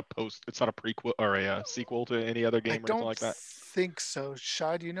 so it's not a prequel or a sequel to any other game or anything like that? I don't think so.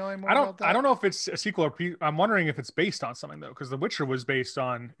 Shy, do you know any more about that? I don't know if it's a sequel or I'm wondering if it's based on something though, because The Witcher was based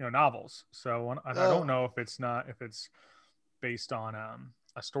on novels. So I don't know if it's based on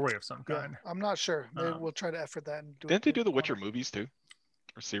a story of some kind. I'm not sure. Maybe we'll try to effort that. And didn't they do The Witcher movies too,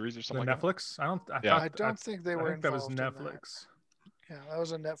 or series or something? Netflix? That? I don't think they were. That was Netflix. Yeah, that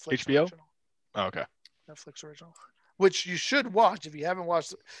was a Netflix HBO. Original. Oh, okay. Netflix original. Which you should watch if you haven't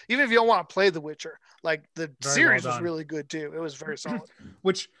watched. Even if you don't want to play The Witcher, like the series was really good too. It was very solid.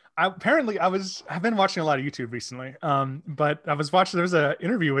 Which I've been watching a lot of YouTube recently. But I was watching. There was an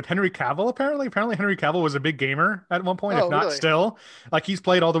interview with Henry Cavill. Apparently Henry Cavill was a big gamer at one point, if not really? still. Like he's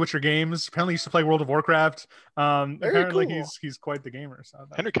played all the Witcher games. Apparently, he used to play World of Warcraft. Apparently, cool. he's quite the gamer. So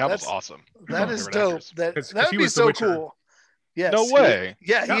Henry Cavill's awesome. That is dope. That would be so cool. Yes. No way.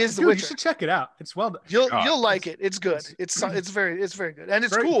 He is the Witcher. You should check it out. It's well done. You'll like it. It's good. It's very good, and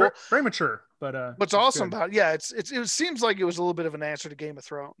it's cool. Very mature, but what's awesome about it seems like it was a little bit of an answer to Game of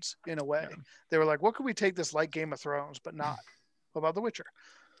Thrones in a way. Yeah. They were like, what could we take this like Game of Thrones, but not? What about The Witcher?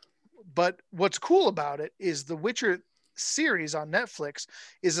 But what's cool about it is the Witcher series on Netflix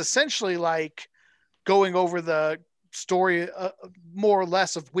is essentially like going over the story more or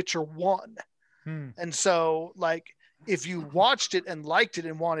less of Witcher 1. And so like if you watched it and liked it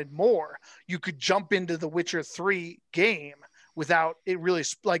and wanted more, you could jump into the Witcher 3 game without it really,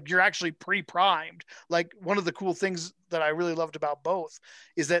 like you're actually pre-primed. Like one of the cool things that I really loved about both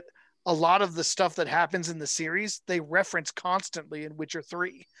is that a lot of the stuff that happens in the series, they reference constantly in Witcher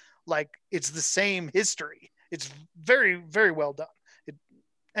 3. Like it's the same history. It's very, very well done.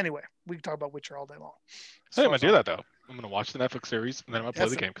 Anyway, we can talk about Witcher all day long. I'm going to do that though. I'm going to watch the Netflix series and then I'm going to play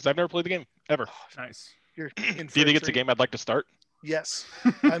the game because I've never played the game ever. Nice. Do you think it's a game I'd like to start? Yes.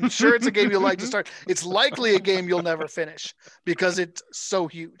 I'm sure it's a game you'll like to start. It's likely a game you'll never finish because it's so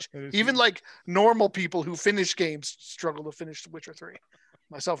huge. Even like normal people who finish games struggle to finish Witcher 3,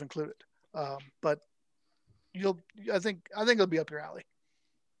 myself included. But I think it'll be up your alley.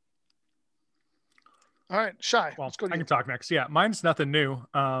 All right, Shy. Well, let's go to I can talk next. Yeah, mine's nothing new.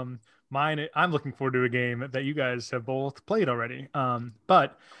 I'm looking forward to a game that you guys have both played already.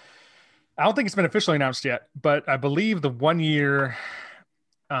 But I don't think it's been officially announced yet, but I believe the 1 year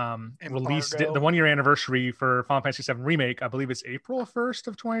release, the 1 year anniversary for Final Fantasy VII Remake, I believe it's April 1st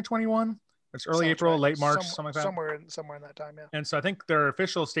of 2021. It's early April, late March, something like that. Somewhere in that time, yeah. And so I think their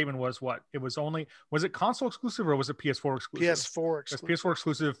official statement was was it console exclusive or was it PS4 exclusive? PS4 exclusive. It's PS4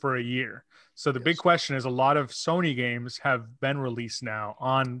 exclusive for a year. So the big question is a lot of Sony games have been released now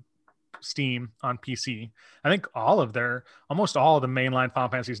on Steam, on PC. I think almost all of the mainline Final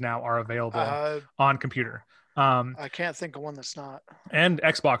Fantasies now are available on computer. I can't think of one that's not. And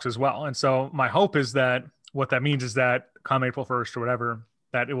Xbox as well. And so my hope is that what that means is that come April 1st or whatever,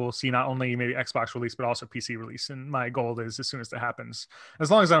 that it will see not only maybe Xbox release, but also PC release. And my goal is as soon as that happens,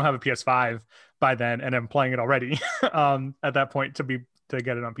 as long as I don't have a PS5 by then and I'm playing it already at that point to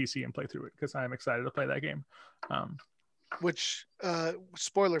get it on PC and play through it because I'm excited to play that game. Which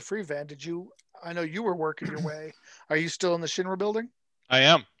spoiler free, Van, did you I know you were working your way. Are you still in the Shinra building? I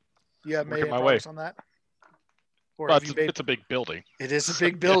am. You have made Working any my way. progress on that? Or Well, have you made? it's a big building. It is a So,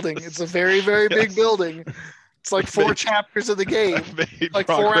 big building. yes. It's a very, very big Yes. building. It's like I've 4 made- chapters of the game. I've made Like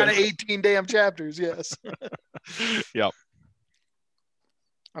 4 out of progress. 18 damn chapters. Yes. Yep.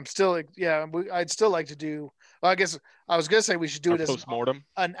 I'm still, yeah, I'd still like to do, well, I guess I was going to say we should do Our it as post-mortem.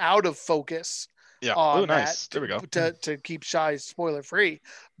 an out of focus Yeah. on Oh, nice. that There we go. to keep Shy spoiler free.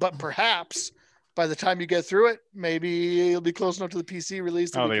 But perhaps by the time you get through it, maybe it'll be close enough to the PC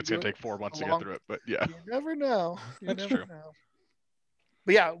release. I don't think it's going to take 4 months to get through it, but yeah. You never know. That's true. Know.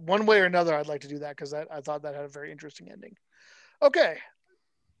 But yeah, one way or another, I'd like to do that because I thought that had a very interesting ending. Okay.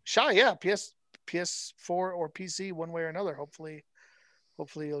 Shy, yeah, PS4 or PC, one way or another. Hopefully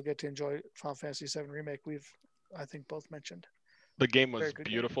you'll get to enjoy Final Fantasy VII Remake. I think, both mentioned. The game was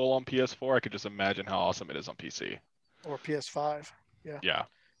beautiful on PS4. I could just imagine how awesome it is on PC. Or PS5. Yeah. Yeah.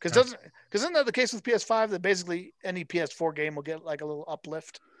 Because isn't that the case with PS5 that basically any PS4 game will get like a little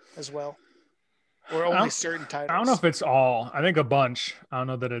uplift as well? Or only certain titles? I don't know if it's all. I think a bunch. I don't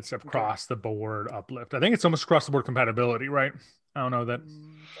know that it's across the board uplift. I think it's almost across the board compatibility, right? I don't know that.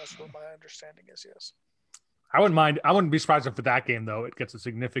 That's what my understanding is, yes. I wouldn't be surprised if for that game, though, it gets a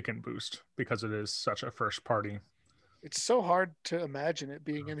significant boost because it is such a first party. It's so hard to imagine it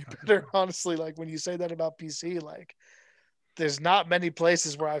being any better, honestly. Like when you say that about PC, like there's not many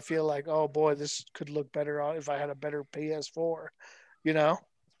places where I feel like, oh boy, this could look better if I had a better PS4, you know?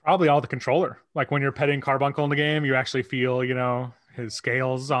 Probably all the controller. Like when you're petting Carbuncle in the game, you actually feel, his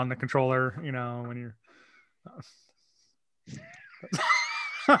scales on the controller, when you're.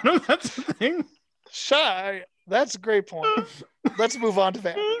 I don't know if that's the thing. Shy. That's a great point. Let's move on to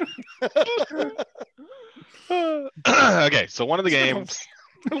that. Okay, so one of the games.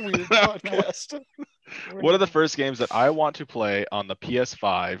 Weird podcast. One of the first games that I want to play on the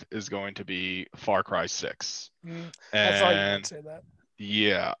PS5 is going to be Far Cry 6. I thought you would say that.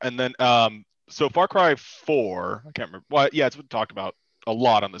 Yeah, and then so Far Cry 4, I can't remember. Well, yeah, it's been talked about a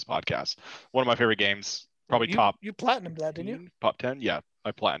lot on this podcast. One of my favorite games, probably top. You platinumed that, didn't you? Top 10, yeah,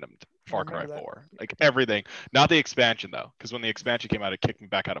 I platinumed Far Cry 4, that. like everything. Not the expansion though, because when the expansion came out, it kicked me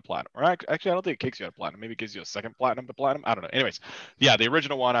back out of platinum. Or actually, I don't think it kicks you out of platinum. Maybe it gives you a second platinum to platinum. I don't know. Anyways, yeah, the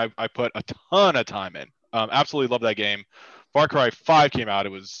original one I put a ton of time in. Absolutely love that game. Far Cry 5 came out.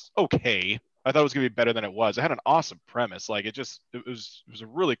 It was okay. I thought it was gonna be better than it was. It had an awesome premise. Like it was a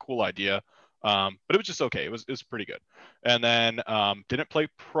really cool idea. But it was just okay. It was pretty good. And then didn't play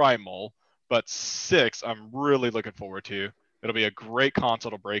Primal, but 6 I'm really looking forward to. It'll be a great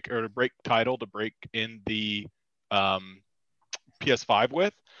console to break in the PS5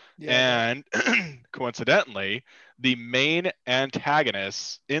 with. Yeah. And coincidentally, the main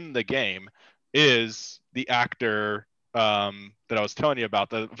antagonist in the game is the actor that I was telling you about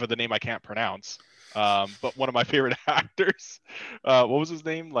for the name I can't pronounce. But one of my favorite actors. What was his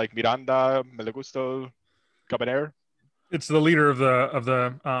name? Like Miranda Melegusto Cabanero? It's the leader of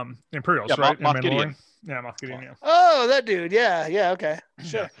the Imperials, right? Moff Gideon. Yeah, Moff Gideon. Yeah. Oh, that dude. Yeah. Okay.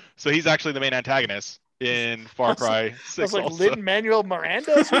 Sure. Yeah. So he's actually the main antagonist in Far Cry 6. I was like, Lin-Manuel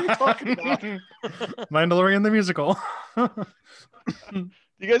Miranda? What are you talking about? Mandalorian the musical.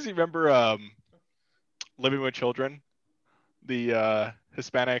 You guys remember Living with Children? The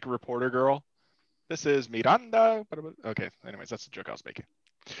Hispanic reporter girl? This is Miranda. Okay. Anyways, that's the joke I was making.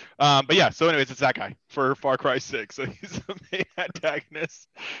 But yeah, so anyways, it's that guy for Far Cry 6. So he's the main antagonist.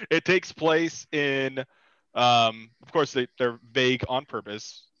 It takes place in, of course, they're vague on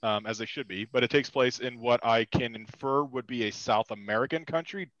purpose, as they should be, but it takes place in what I can infer would be a South American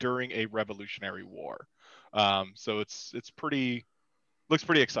country during a Revolutionary War. So it's looks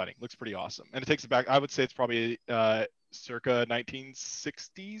pretty exciting, looks pretty awesome. And it takes it back, I would say it's probably circa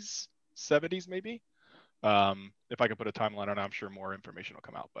 1960s, 70s maybe. If I can put a timeline on it, I'm sure more information will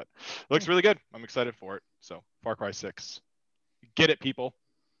come out, but it looks really good. I'm excited for it. So Far Cry 6. Get it, people.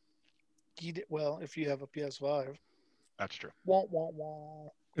 Well, if you have a PS5. That's true. Wah, wah, wah.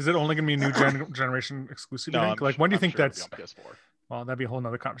 Is it only going to be a new generation exclusive? No, like, when do you think that's on PS4? Well, that'd be a whole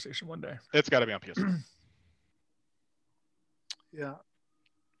nother conversation one day. It's got to be on PS4. Yeah.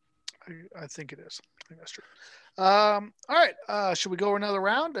 I think it is. I think that's true. All right. Should we go another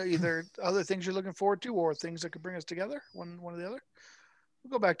round? Either other things you're looking forward to or things that could bring us together, one or the other?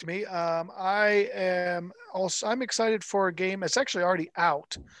 We'll go back to me. I'm excited for a game. It's actually already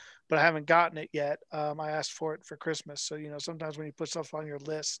out, but I haven't gotten it yet. I asked for it for Christmas. So, sometimes when you put stuff on your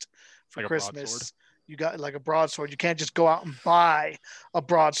list for like Christmas, You got like a broadsword. You can't just go out and buy a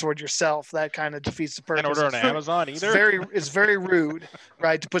broadsword yourself. That kind of defeats the purpose. Can't order on Amazon either. It's very rude,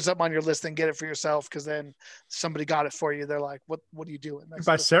 right? To put something on your list and get it for yourself, because then somebody got it for you. They're like, "What are you doing?"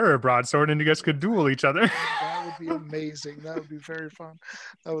 Buy Sarah a broadsword, and you guys could duel each other. That would be amazing. That would be very fun.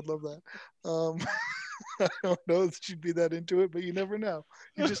 I would love that. I don't know if she'd be that into it, but you never know.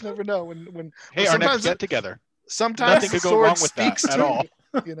 You just never know. When Hey, our next get together. Sometimes nothing the could go sword wrong with speaks that at to all.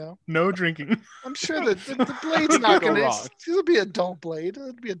 you, you know. No drinking. I'm sure that the blade's Nothing not could go going wrong. to. It'll be a dull blade.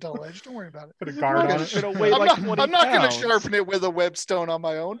 It'll be a dull edge. Don't worry about it. Put a guard on it. It'll weigh I'm like not, 20 I'm not going to pounds. sharpen it with a webstone on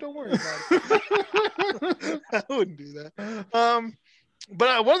my own. Don't worry about it. I wouldn't do that.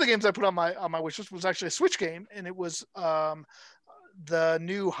 But one of the games I put on my wish list was actually a Switch game, and it was the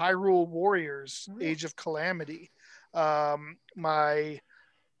new Hyrule Warriors: Age of Calamity. My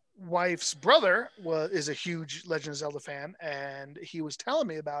wife's brother is a huge Legend of Zelda fan, and he was telling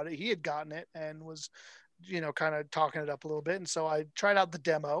me about it. He had gotten it and was, kind of talking it up a little bit. And so I tried out the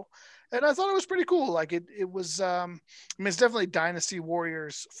demo, and I thought it was pretty cool. Like it was, it's definitely Dynasty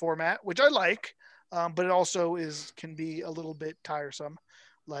Warriors format, which I like, but it also can be a little bit tiresome.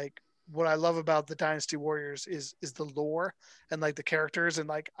 Like, what I love about the Dynasty Warriors is the lore and like the characters, and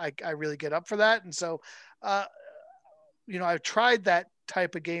like I really get up for that. And so, I've tried that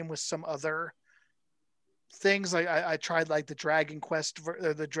type of game with some other things. Like I tried like the Dragon Quest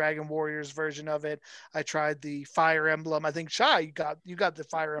or the Dragon Warriors version of it. I tried the Fire Emblem. I think Shy, you got the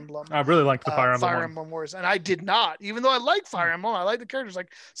Fire Emblem. I really like the Fire Emblem. Fire Emblem Wars, and I did not. Even though I like Fire Emblem, I like the characters.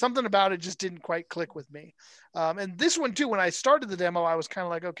 Like something about it just didn't quite click with me. And this one too. When I started the demo, I was kind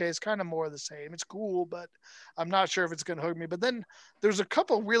of like, okay, it's kind of more of the same. It's cool, but I'm not sure if it's going to hook me. But then there's a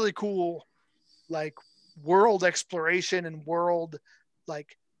couple really cool, like world exploration and world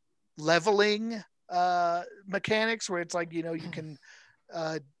like leveling mechanics where it's like, you can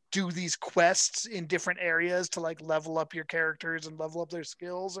do these quests in different areas to like level up your characters and level up their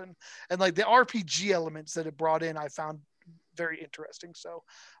skills, and like the RPG elements that it brought in I found very interesting. So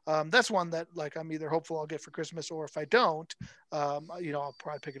that's one that like I'm either hopeful I'll get for Christmas, or if I don't, I'll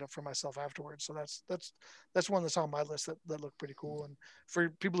probably pick it up for myself afterwards. So that's one that's on my list that looked pretty cool. And for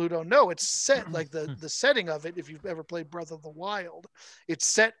people who don't know, it's set like the setting of it, if you've ever played Breath of the Wild, it's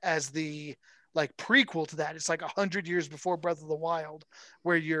set as the like prequel to that. It's like 100 years before Breath of the Wild,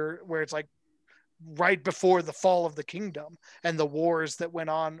 where it's like right before the fall of the kingdom and the wars that went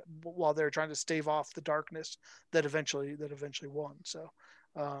on while they're trying to stave off the darkness that eventually won. So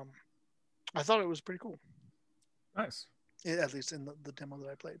I thought it was pretty cool. Nice. At least in the demo that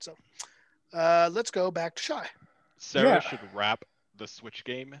I played. So let's go back to Shy. Sarah should wrap the Switch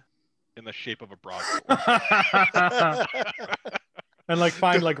game in the shape of a broadsword. And like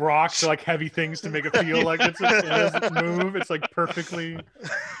find like rocks or like heavy things to make it feel like it doesn't move. It's like perfectly.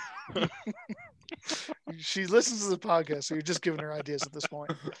 She listens to the podcast, so you're just giving her ideas at this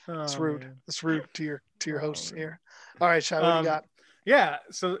point. It's rude. Man. It's rude to your hosts here. All right, Shai, what do you got? Yeah,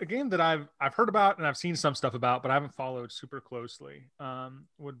 so a game that I've heard about and I've seen some stuff about, but I haven't followed super closely,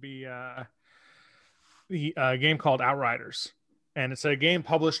 would be the game called Outriders. And it's a game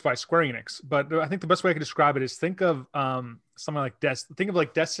published by Square Enix. But I think the best way I could describe it is think of something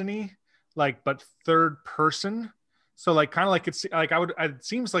like Destiny, like but third person. So like kind of like it's like it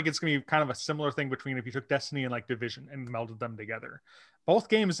seems like it's gonna be kind of a similar thing between if you took Destiny and like Division and melded them together. Both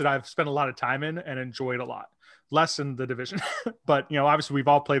games that I've spent a lot of time in and enjoyed a lot. Less in the Division, but obviously we've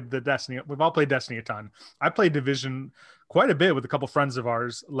all played Destiny a ton. I played Division quite a bit with a couple friends of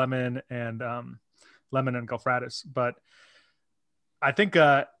ours, Lemon and Galfradis. But I think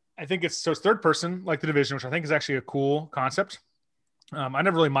it's third person like the Division, which I think is actually a cool concept. I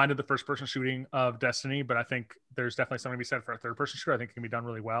never really minded the first person shooting of Destiny, but I think there's definitely something to be said for a third person shooter. I think it can be done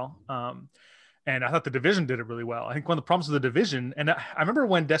really well. And I thought the Division did it really well. I think one of the problems with the Division, and I remember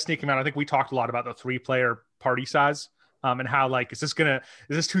when Destiny came out, I think we talked a lot about the 3-player party size and how like, is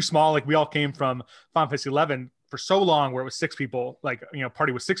this too small? Like we all came from Final Fantasy 11 for so long where it was 6 people, like,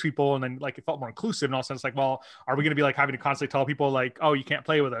 party with 6 people. And then like, it felt more inclusive. And all of a sudden it's like, well, are we going to be like having to constantly tell people like, oh, you can't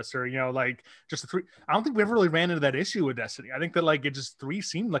play with us, or, like just 3. I don't think we ever really ran into that issue with Destiny. I think that like, it just 3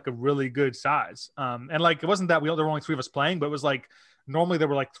 seemed like a really good size. And like, it wasn't that there were only 3 of us playing, but it was like, normally there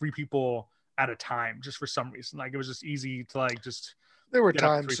were like 3 people at a time, just for some reason. Like it was just easy to like, just, there were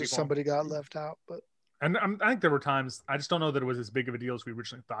times that somebody got left out, but and I think there were times, I just don't know that it was as big of a deal as we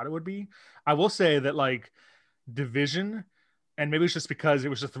originally thought it would be. I will say that like Division, and maybe it's just because it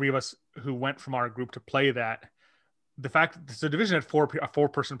was the 3 of us who went from our group to play that, the fact that the Division had a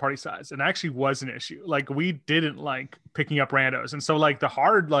 4-person party size, and actually was an issue. Like we didn't like picking up randos. And so like the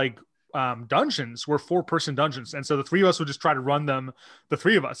hard like dungeons were 4-person dungeons, and so the three of us would just try to run them, the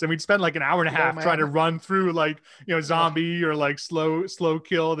three of us, and we'd spend like an hour and a half trying to run through like zombie or like slow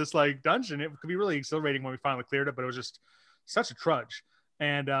kill this like dungeon. It could be really exhilarating when we finally cleared it, but it was just such a trudge.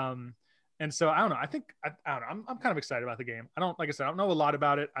 And so I don't know. I don't know. I'm kind of excited about the game. Like I said, I don't know a lot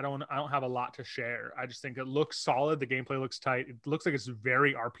about it. I don't have a lot to share. I just think it looks solid. The gameplay looks tight. It looks like it's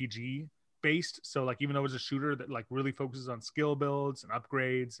very RPG based. So like, even though it's a shooter that like really focuses on skill builds and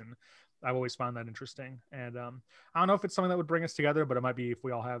upgrades, and I've always found that interesting. And I don't know if it's something that would bring us together, but it might be if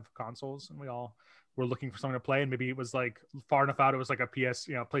we all have consoles and we all were looking for something to play, and maybe it was like far enough out, it was like a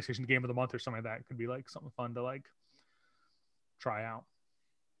PlayStation game of the month or something like that. It could be like something fun to like try out.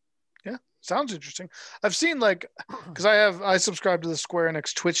 Yeah, sounds interesting. I've seen like, because I subscribe to the Square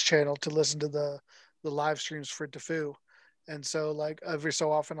Enix Twitch channel to listen to the live streams for Defu, and so like every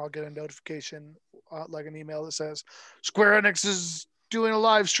so often I'll get a notification, like an email that says Square Enix is doing a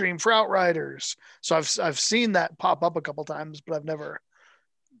live stream for Outriders. So I've seen that pop up a couple times, but I've never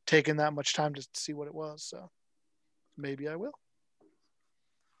taken that much time to see what it was. So maybe I will.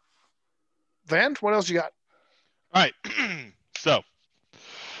 Van, what else you got? All right, so.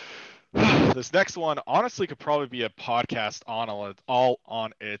 This next one honestly could probably be a podcast all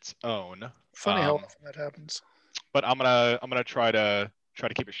on its own. Funny how often that happens. But I'm gonna try to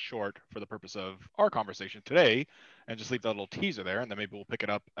keep it short for the purpose of our conversation today, and just leave that little teaser there, and then maybe we'll pick it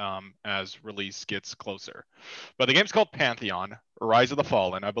up as release gets closer. But the game's called Pantheon: Rise of the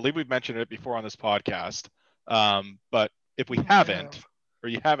Fallen. I believe we've mentioned it before on this podcast. But if we haven't, or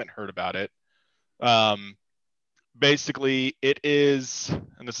you haven't heard about it, basically, it is,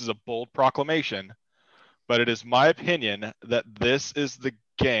 and this is a bold proclamation, but it is my opinion that this is the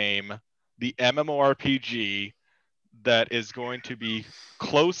game, the MMORPG, that is going to be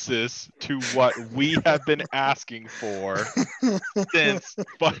closest to what we have been asking for since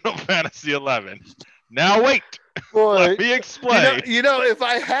Final Fantasy XI. Now wait, boy, let me explain. You know, if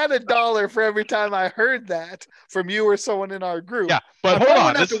I had $1 for every time I heard that from you or someone in our group. Yeah, but hold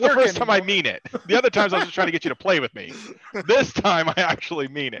on. This is the first time I mean it. The other times I was just trying to get you to play with me. This time I actually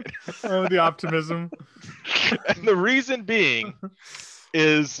mean it. Oh, the optimism. And the reason being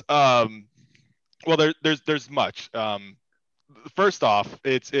is, well, there's much. First off,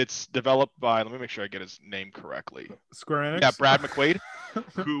 it's developed by, let me make sure I get his name correctly. Square Enix? Yeah, Brad McQuaid,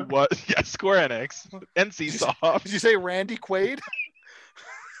 who was, Square Enix, NCSoft. Did you say Randy Quaid?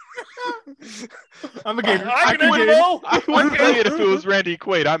 I'm a gamer. I wouldn't play it if it was Randy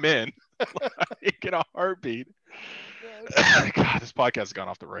Quaid. I'm in. Like, in a heartbeat. God, this podcast has gone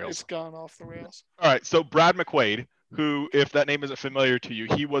off the rails. It's gone off the rails. All right, so Brad McQuaid, who, if that name isn't familiar to you,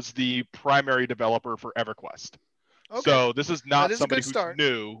 he was the primary developer for EverQuest. Okay. So this is not somebody who's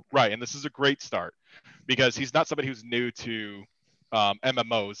new, right? And this is a great start, because he's not somebody who's new to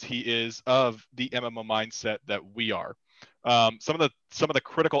MMOs. He is of the MMO mindset that we are. Some of the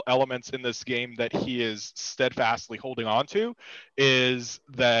critical elements in this game that he is steadfastly holding on to is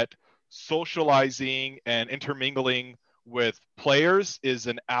that socializing and intermingling with players is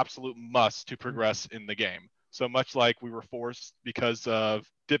an absolute must to progress in the game. So much like we were forced, because of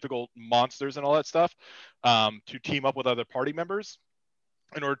difficult monsters and all that stuff, to team up with other party members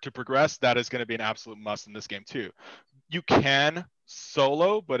in order to progress, that is going to be an absolute must in this game too. You can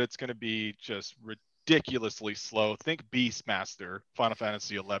solo, but it's going to be just ridiculously slow. Think Beastmaster, Final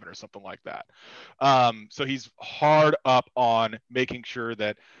Fantasy XI or something like that. So he's hard up on making sure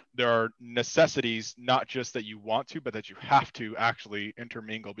that there are necessities, not just that you want to, but that you have to actually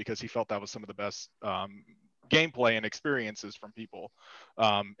intermingle, because he felt that was some of the best gameplay and experiences from people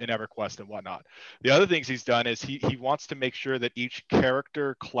in EverQuest and whatnot. The other things he's done is he wants to make sure that each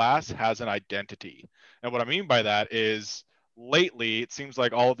character class has an identity. And what I mean by that is, lately it seems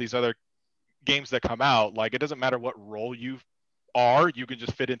like all of these other games that come out, like, it doesn't matter what role you are, you can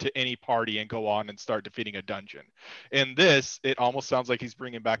just fit into any party and go on and start defeating a dungeon. In this, it almost sounds like he's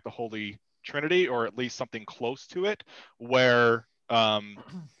bringing back the Holy Trinity, or at least something close to it, where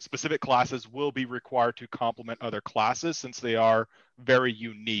specific classes will be required to complement other classes, since they are very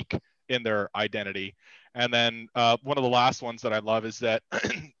unique in their identity. And then one of the last ones that I love is that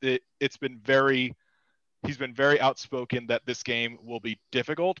he's been very outspoken that this game will be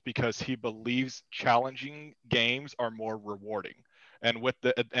difficult, because he believes challenging games are more rewarding, and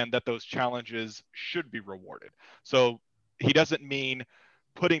that those challenges should be rewarded. So he doesn't mean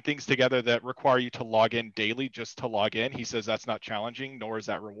putting things together that require you to log in daily just to log in. He says that's not challenging, nor is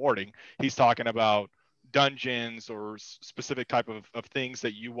that rewarding. He's talking about dungeons or specific type of things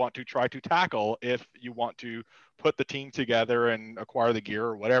that you want to try to tackle. If you want to put the team together and acquire the gear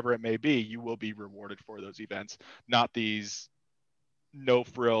or whatever it may be, you will be rewarded for those events, not these no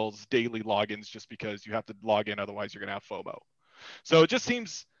frills daily logins just because you have to log in, otherwise you're gonna have FOMO. So it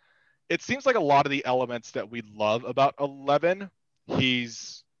seems like a lot of the elements that we love about 11,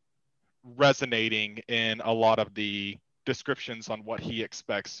 he's resonating in a lot of the descriptions on what he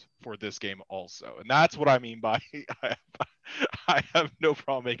expects for this game also. And that's what I mean by I have no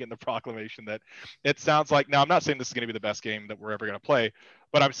problem making the proclamation that it sounds like, now I'm not saying this is going to be the best game that we're ever going to play,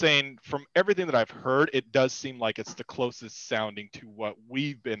 but I'm saying from everything that I've heard, it does seem like it's the closest sounding to what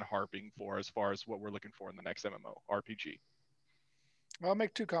we've been harping for as far as what we're looking for in the next MMO RPG. I'll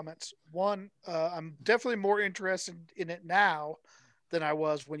make two comments. One, I'm definitely more interested in it now than I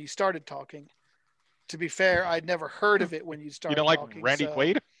was when you started talking. To be fair, I'd never heard of it when you started talking. You don't like Randy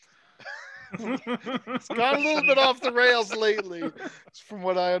Quaid? It's gone a little bit off the rails lately, from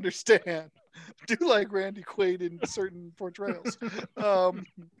what I understand. I do like Randy Quaid in certain portrayals.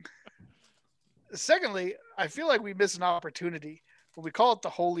 Secondly, I feel like we miss an opportunity when we call it the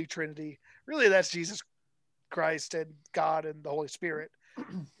Holy Trinity. Really, that's Jesus Christ and God and the Holy Spirit.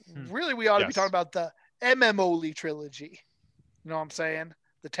 Really, we ought to be talking about the MMOly trilogy. You know what I'm saying?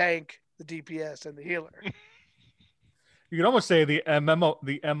 The tank, the DPS, and the healer. You could almost say the MMO,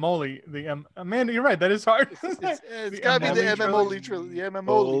 the MMOly, Amanda, you're right. That is hard. It's got to be the MMOly trilogy. The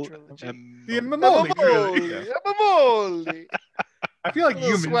MMOly trilogy. The MMOly trilogy. MMOly. I feel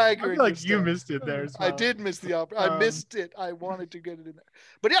like you missed it there. As well. I did miss the opportunity. I missed it. I wanted to get it in there.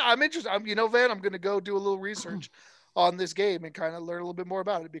 But yeah, I'm interested. Van, I'm going to go do a little research on this game and kind of learn a little bit more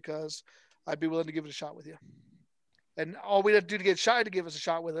about it, because I'd be willing to give it a shot with you. And all we'd have to do to get Shy to give us a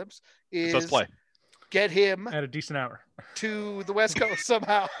shot with him is get him at a decent hour to the West Coast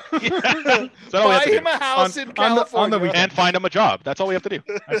somehow. Buy him a house in California and find him a job. That's all we have to do.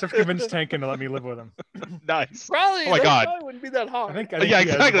 I just have to convince Tankin to let me live with him. Nice. Probably. Oh my God. Probably wouldn't be that hard. I think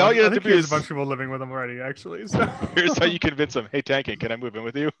exactly. All you have to do there's is a bunch of people living with him already, actually. So. Here's how you convince him. Hey, Tankin, can I move in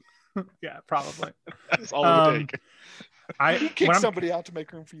with you? Yeah, probably. That's all it would take. Kick somebody out to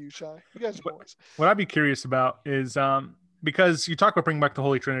make room for you, Shy. You guys are boys. What I'd be curious about is because you talk about bringing back the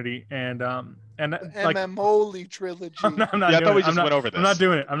Holy Trinity and like MMOly trilogy. I thought we just went over this. I'm not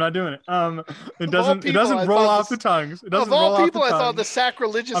doing it. It doesn't roll off the tongues. It doesn't roll off the tongues. Of all people, I thought the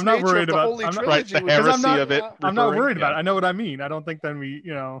sacrilegious nature of the Holy Trilogy. The heresy of it. I'm not worried about it. I know what I mean. I don't think then we,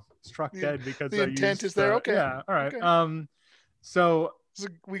 struck dead because the intent is there. Okay. Yeah. All right. Okay. So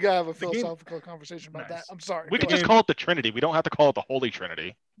we gotta have a philosophical conversation about that. I'm sorry. We could just call it the Trinity. We don't have to call it the Holy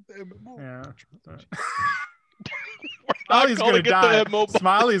Trinity. Yeah. Smiley's gonna die.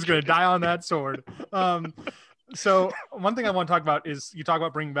 Smiley's gonna die on that sword. So one thing I want to talk about is you talk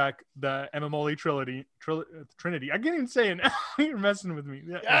about bringing back the MMOly Trinity. I can't even say it now. You're messing with me.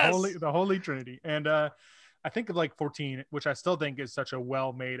 Yes! The Holy Trinity. And I think of like 14, which I still think is such a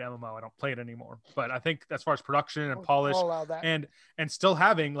well-made MMO. I don't play it anymore, but I think as far as production and polish and still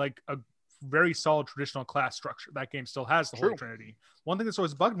having like a very solid traditional class structure, that game still has the Holy Trinity. One thing that's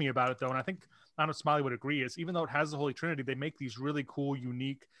always bugged me about it, though, and I think I don't know if Smiley would agree, is even though it has the Holy Trinity, they make these really cool,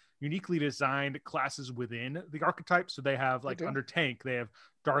 uniquely designed classes within the archetype. So they have like under tank, they have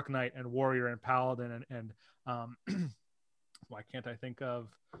Dark Knight and Warrior and Paladin and why can't I think of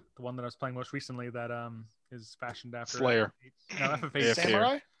the one that I was playing most recently that is fashioned after Slayer? No, FF8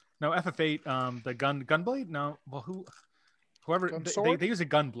 Samurai. No, FF8. The Gunblade. No, well, whoever they use a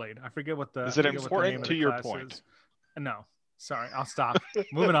Gunblade. I forget what the. Is it important to your point? Is. No, sorry, I'll stop.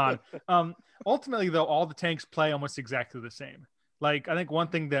 Moving on. Ultimately, though, all the tanks play almost exactly the same. Like, I think one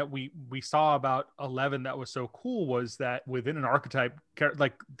thing that we saw about 11 that was so cool was that within an archetype,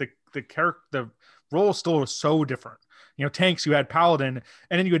 like the role still was so different. Tanks, you had Paladin,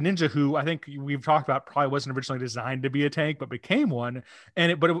 and then you had Ninja, who I think we've talked about probably wasn't originally designed to be a tank, but became one.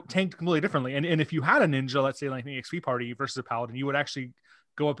 But it tanked completely differently. And if you had a Ninja, let's say like an EXP party versus a Paladin, you would actually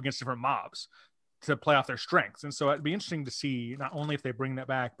go up against different mobs to play off their strengths. And so it'd be interesting to see not only if they bring that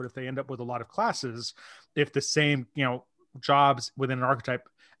back, but if they end up with a lot of classes, if the same, jobs within an archetype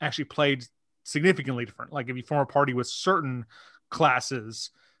actually played significantly different. Like if you form a party with certain classes,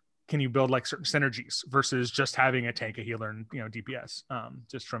 can you build like certain synergies versus just having a tank, a healer, and DPS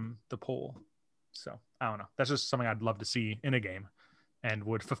just from the pool. So I don't know. That's just something I'd love to see in a game and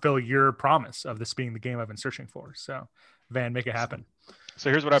would fulfill your promise of this being the game I've been searching for. So Van, make it happen. So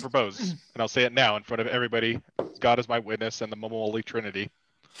here's what I propose, and I'll say it now in front of everybody. God is my witness and the MMOly Trinity.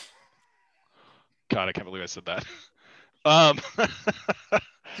 God, I can't believe I said that.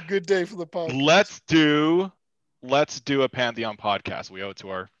 It's a good day for the podcast. Let's do a Pantheon podcast. We owe it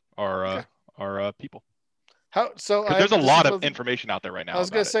to our people. There's a lot of information out there right now. I was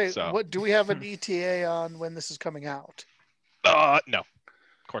going to say, what do we have an ETA on when this is coming out? No,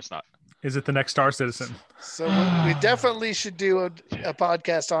 of course not. Is it the next Star Citizen? So we definitely should do a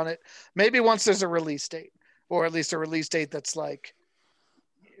podcast on it. Maybe once there's a release date, or at least a release date that's like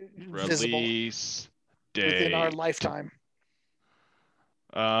visible Release within our date. lifetime.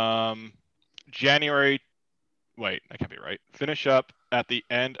 January. Wait, that can't be right. Finish up at the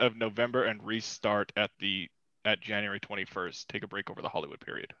end of November and restart at January 21st. Take a break over the Hollywood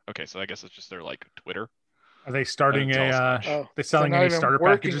period. Okay, so I guess it's just their like Twitter. Are they starting Doesn't tell us a? much. They selling They're not any even starter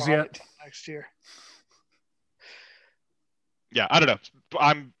working packages on yet? it next year. Yeah, I don't know.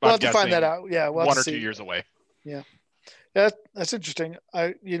 I'm We'll have to find guessing that out. Yeah, we'll have one to or see. 2 years away. Yeah, that's interesting.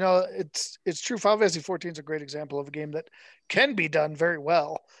 It's true. Final Fantasy 14 is a great example of a game that can be done very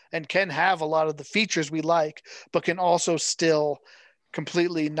well and can have a lot of the features we like, but can also still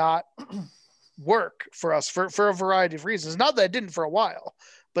completely not work for us for a variety of reasons. Not that it didn't for a while,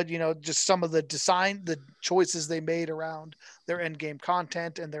 but just some of the choices they made around their end game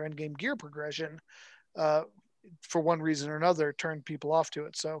content and their end game gear progression, for one reason or another, turned people off to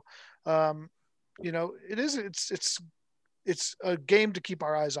it. So, it's a game to keep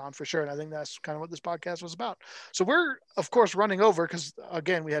our eyes on for sure. And I think that's kind of what this podcast was about. So we're, of course, running over because,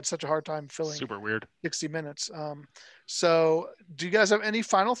 again, we had such a hard time filling Super weird. 60 minutes. So do you guys have any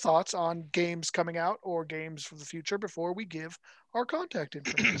final thoughts on games coming out or games for the future before we give our contact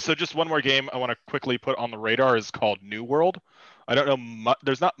information? So just one more game I want to quickly put on the radar is called New World. I don't know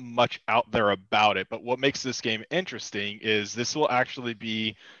there's not much out there about it, but what makes this game interesting is this will actually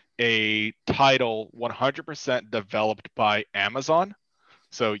be a title 100% developed by Amazon.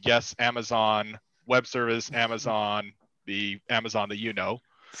 So yes, Amazon Web Service, Amazon that you know.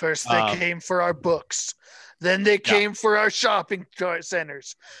 First they came for our books, then they came for our shopping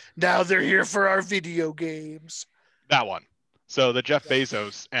centers. Now they're here for our video games. That one. So the Jeff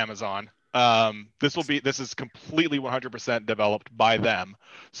Bezos Amazon. This is completely 100% developed by them.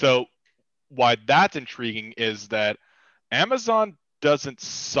 So why that's intriguing is that Amazon doesn't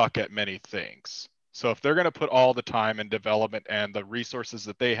suck at many things. So if they're going to put all the time and development and the resources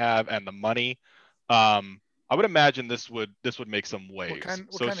that they have and the money, I would imagine this would make some waves.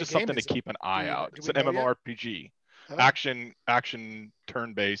 So it's just something to keep an eye out. It's an MMORPG, action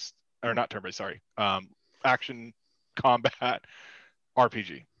turn-based, or not turn-based, sorry, action combat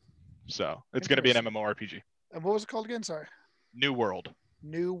RPG. So it's going to be an MMORPG. And what was it called again? Sorry. New World.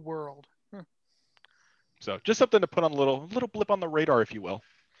 New World. So just something to put on a little blip on the radar, if you will.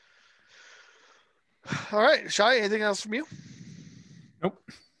 All right, Shai, anything else from you? Nope.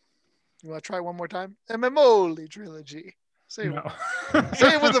 You want to try one more time? MMO trilogy. Say it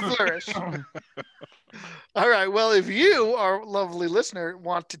with a flourish. All right. Well, if you, our lovely listener,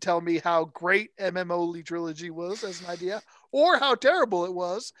 want to tell me how great MMO trilogy was as an idea, or how terrible it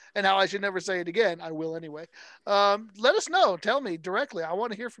was, and how I should never say it again, I will anyway. Let us know. Tell me directly. I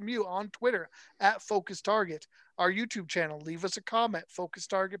want to hear from you on Twitter @Focus Target, our YouTube channel. Leave us a comment, Focus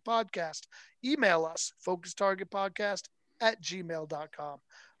Target Podcast. Email us, FocusTargetPodcast@gmail.com.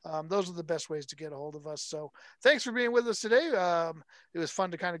 Those are the best ways to get a hold of us. So thanks for being with us today. It was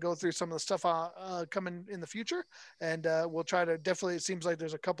fun to kind of go through some of the stuff coming in the future. And we'll try to definitely, it seems like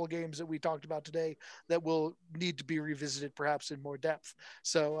there's a couple of games that we talked about today that will need to be revisited perhaps in more depth.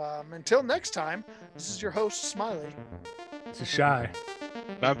 So until next time, this is your host, Smiley. This is Shai.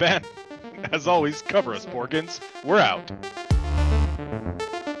 Not bad. As always, cover us, Porkins. We're out.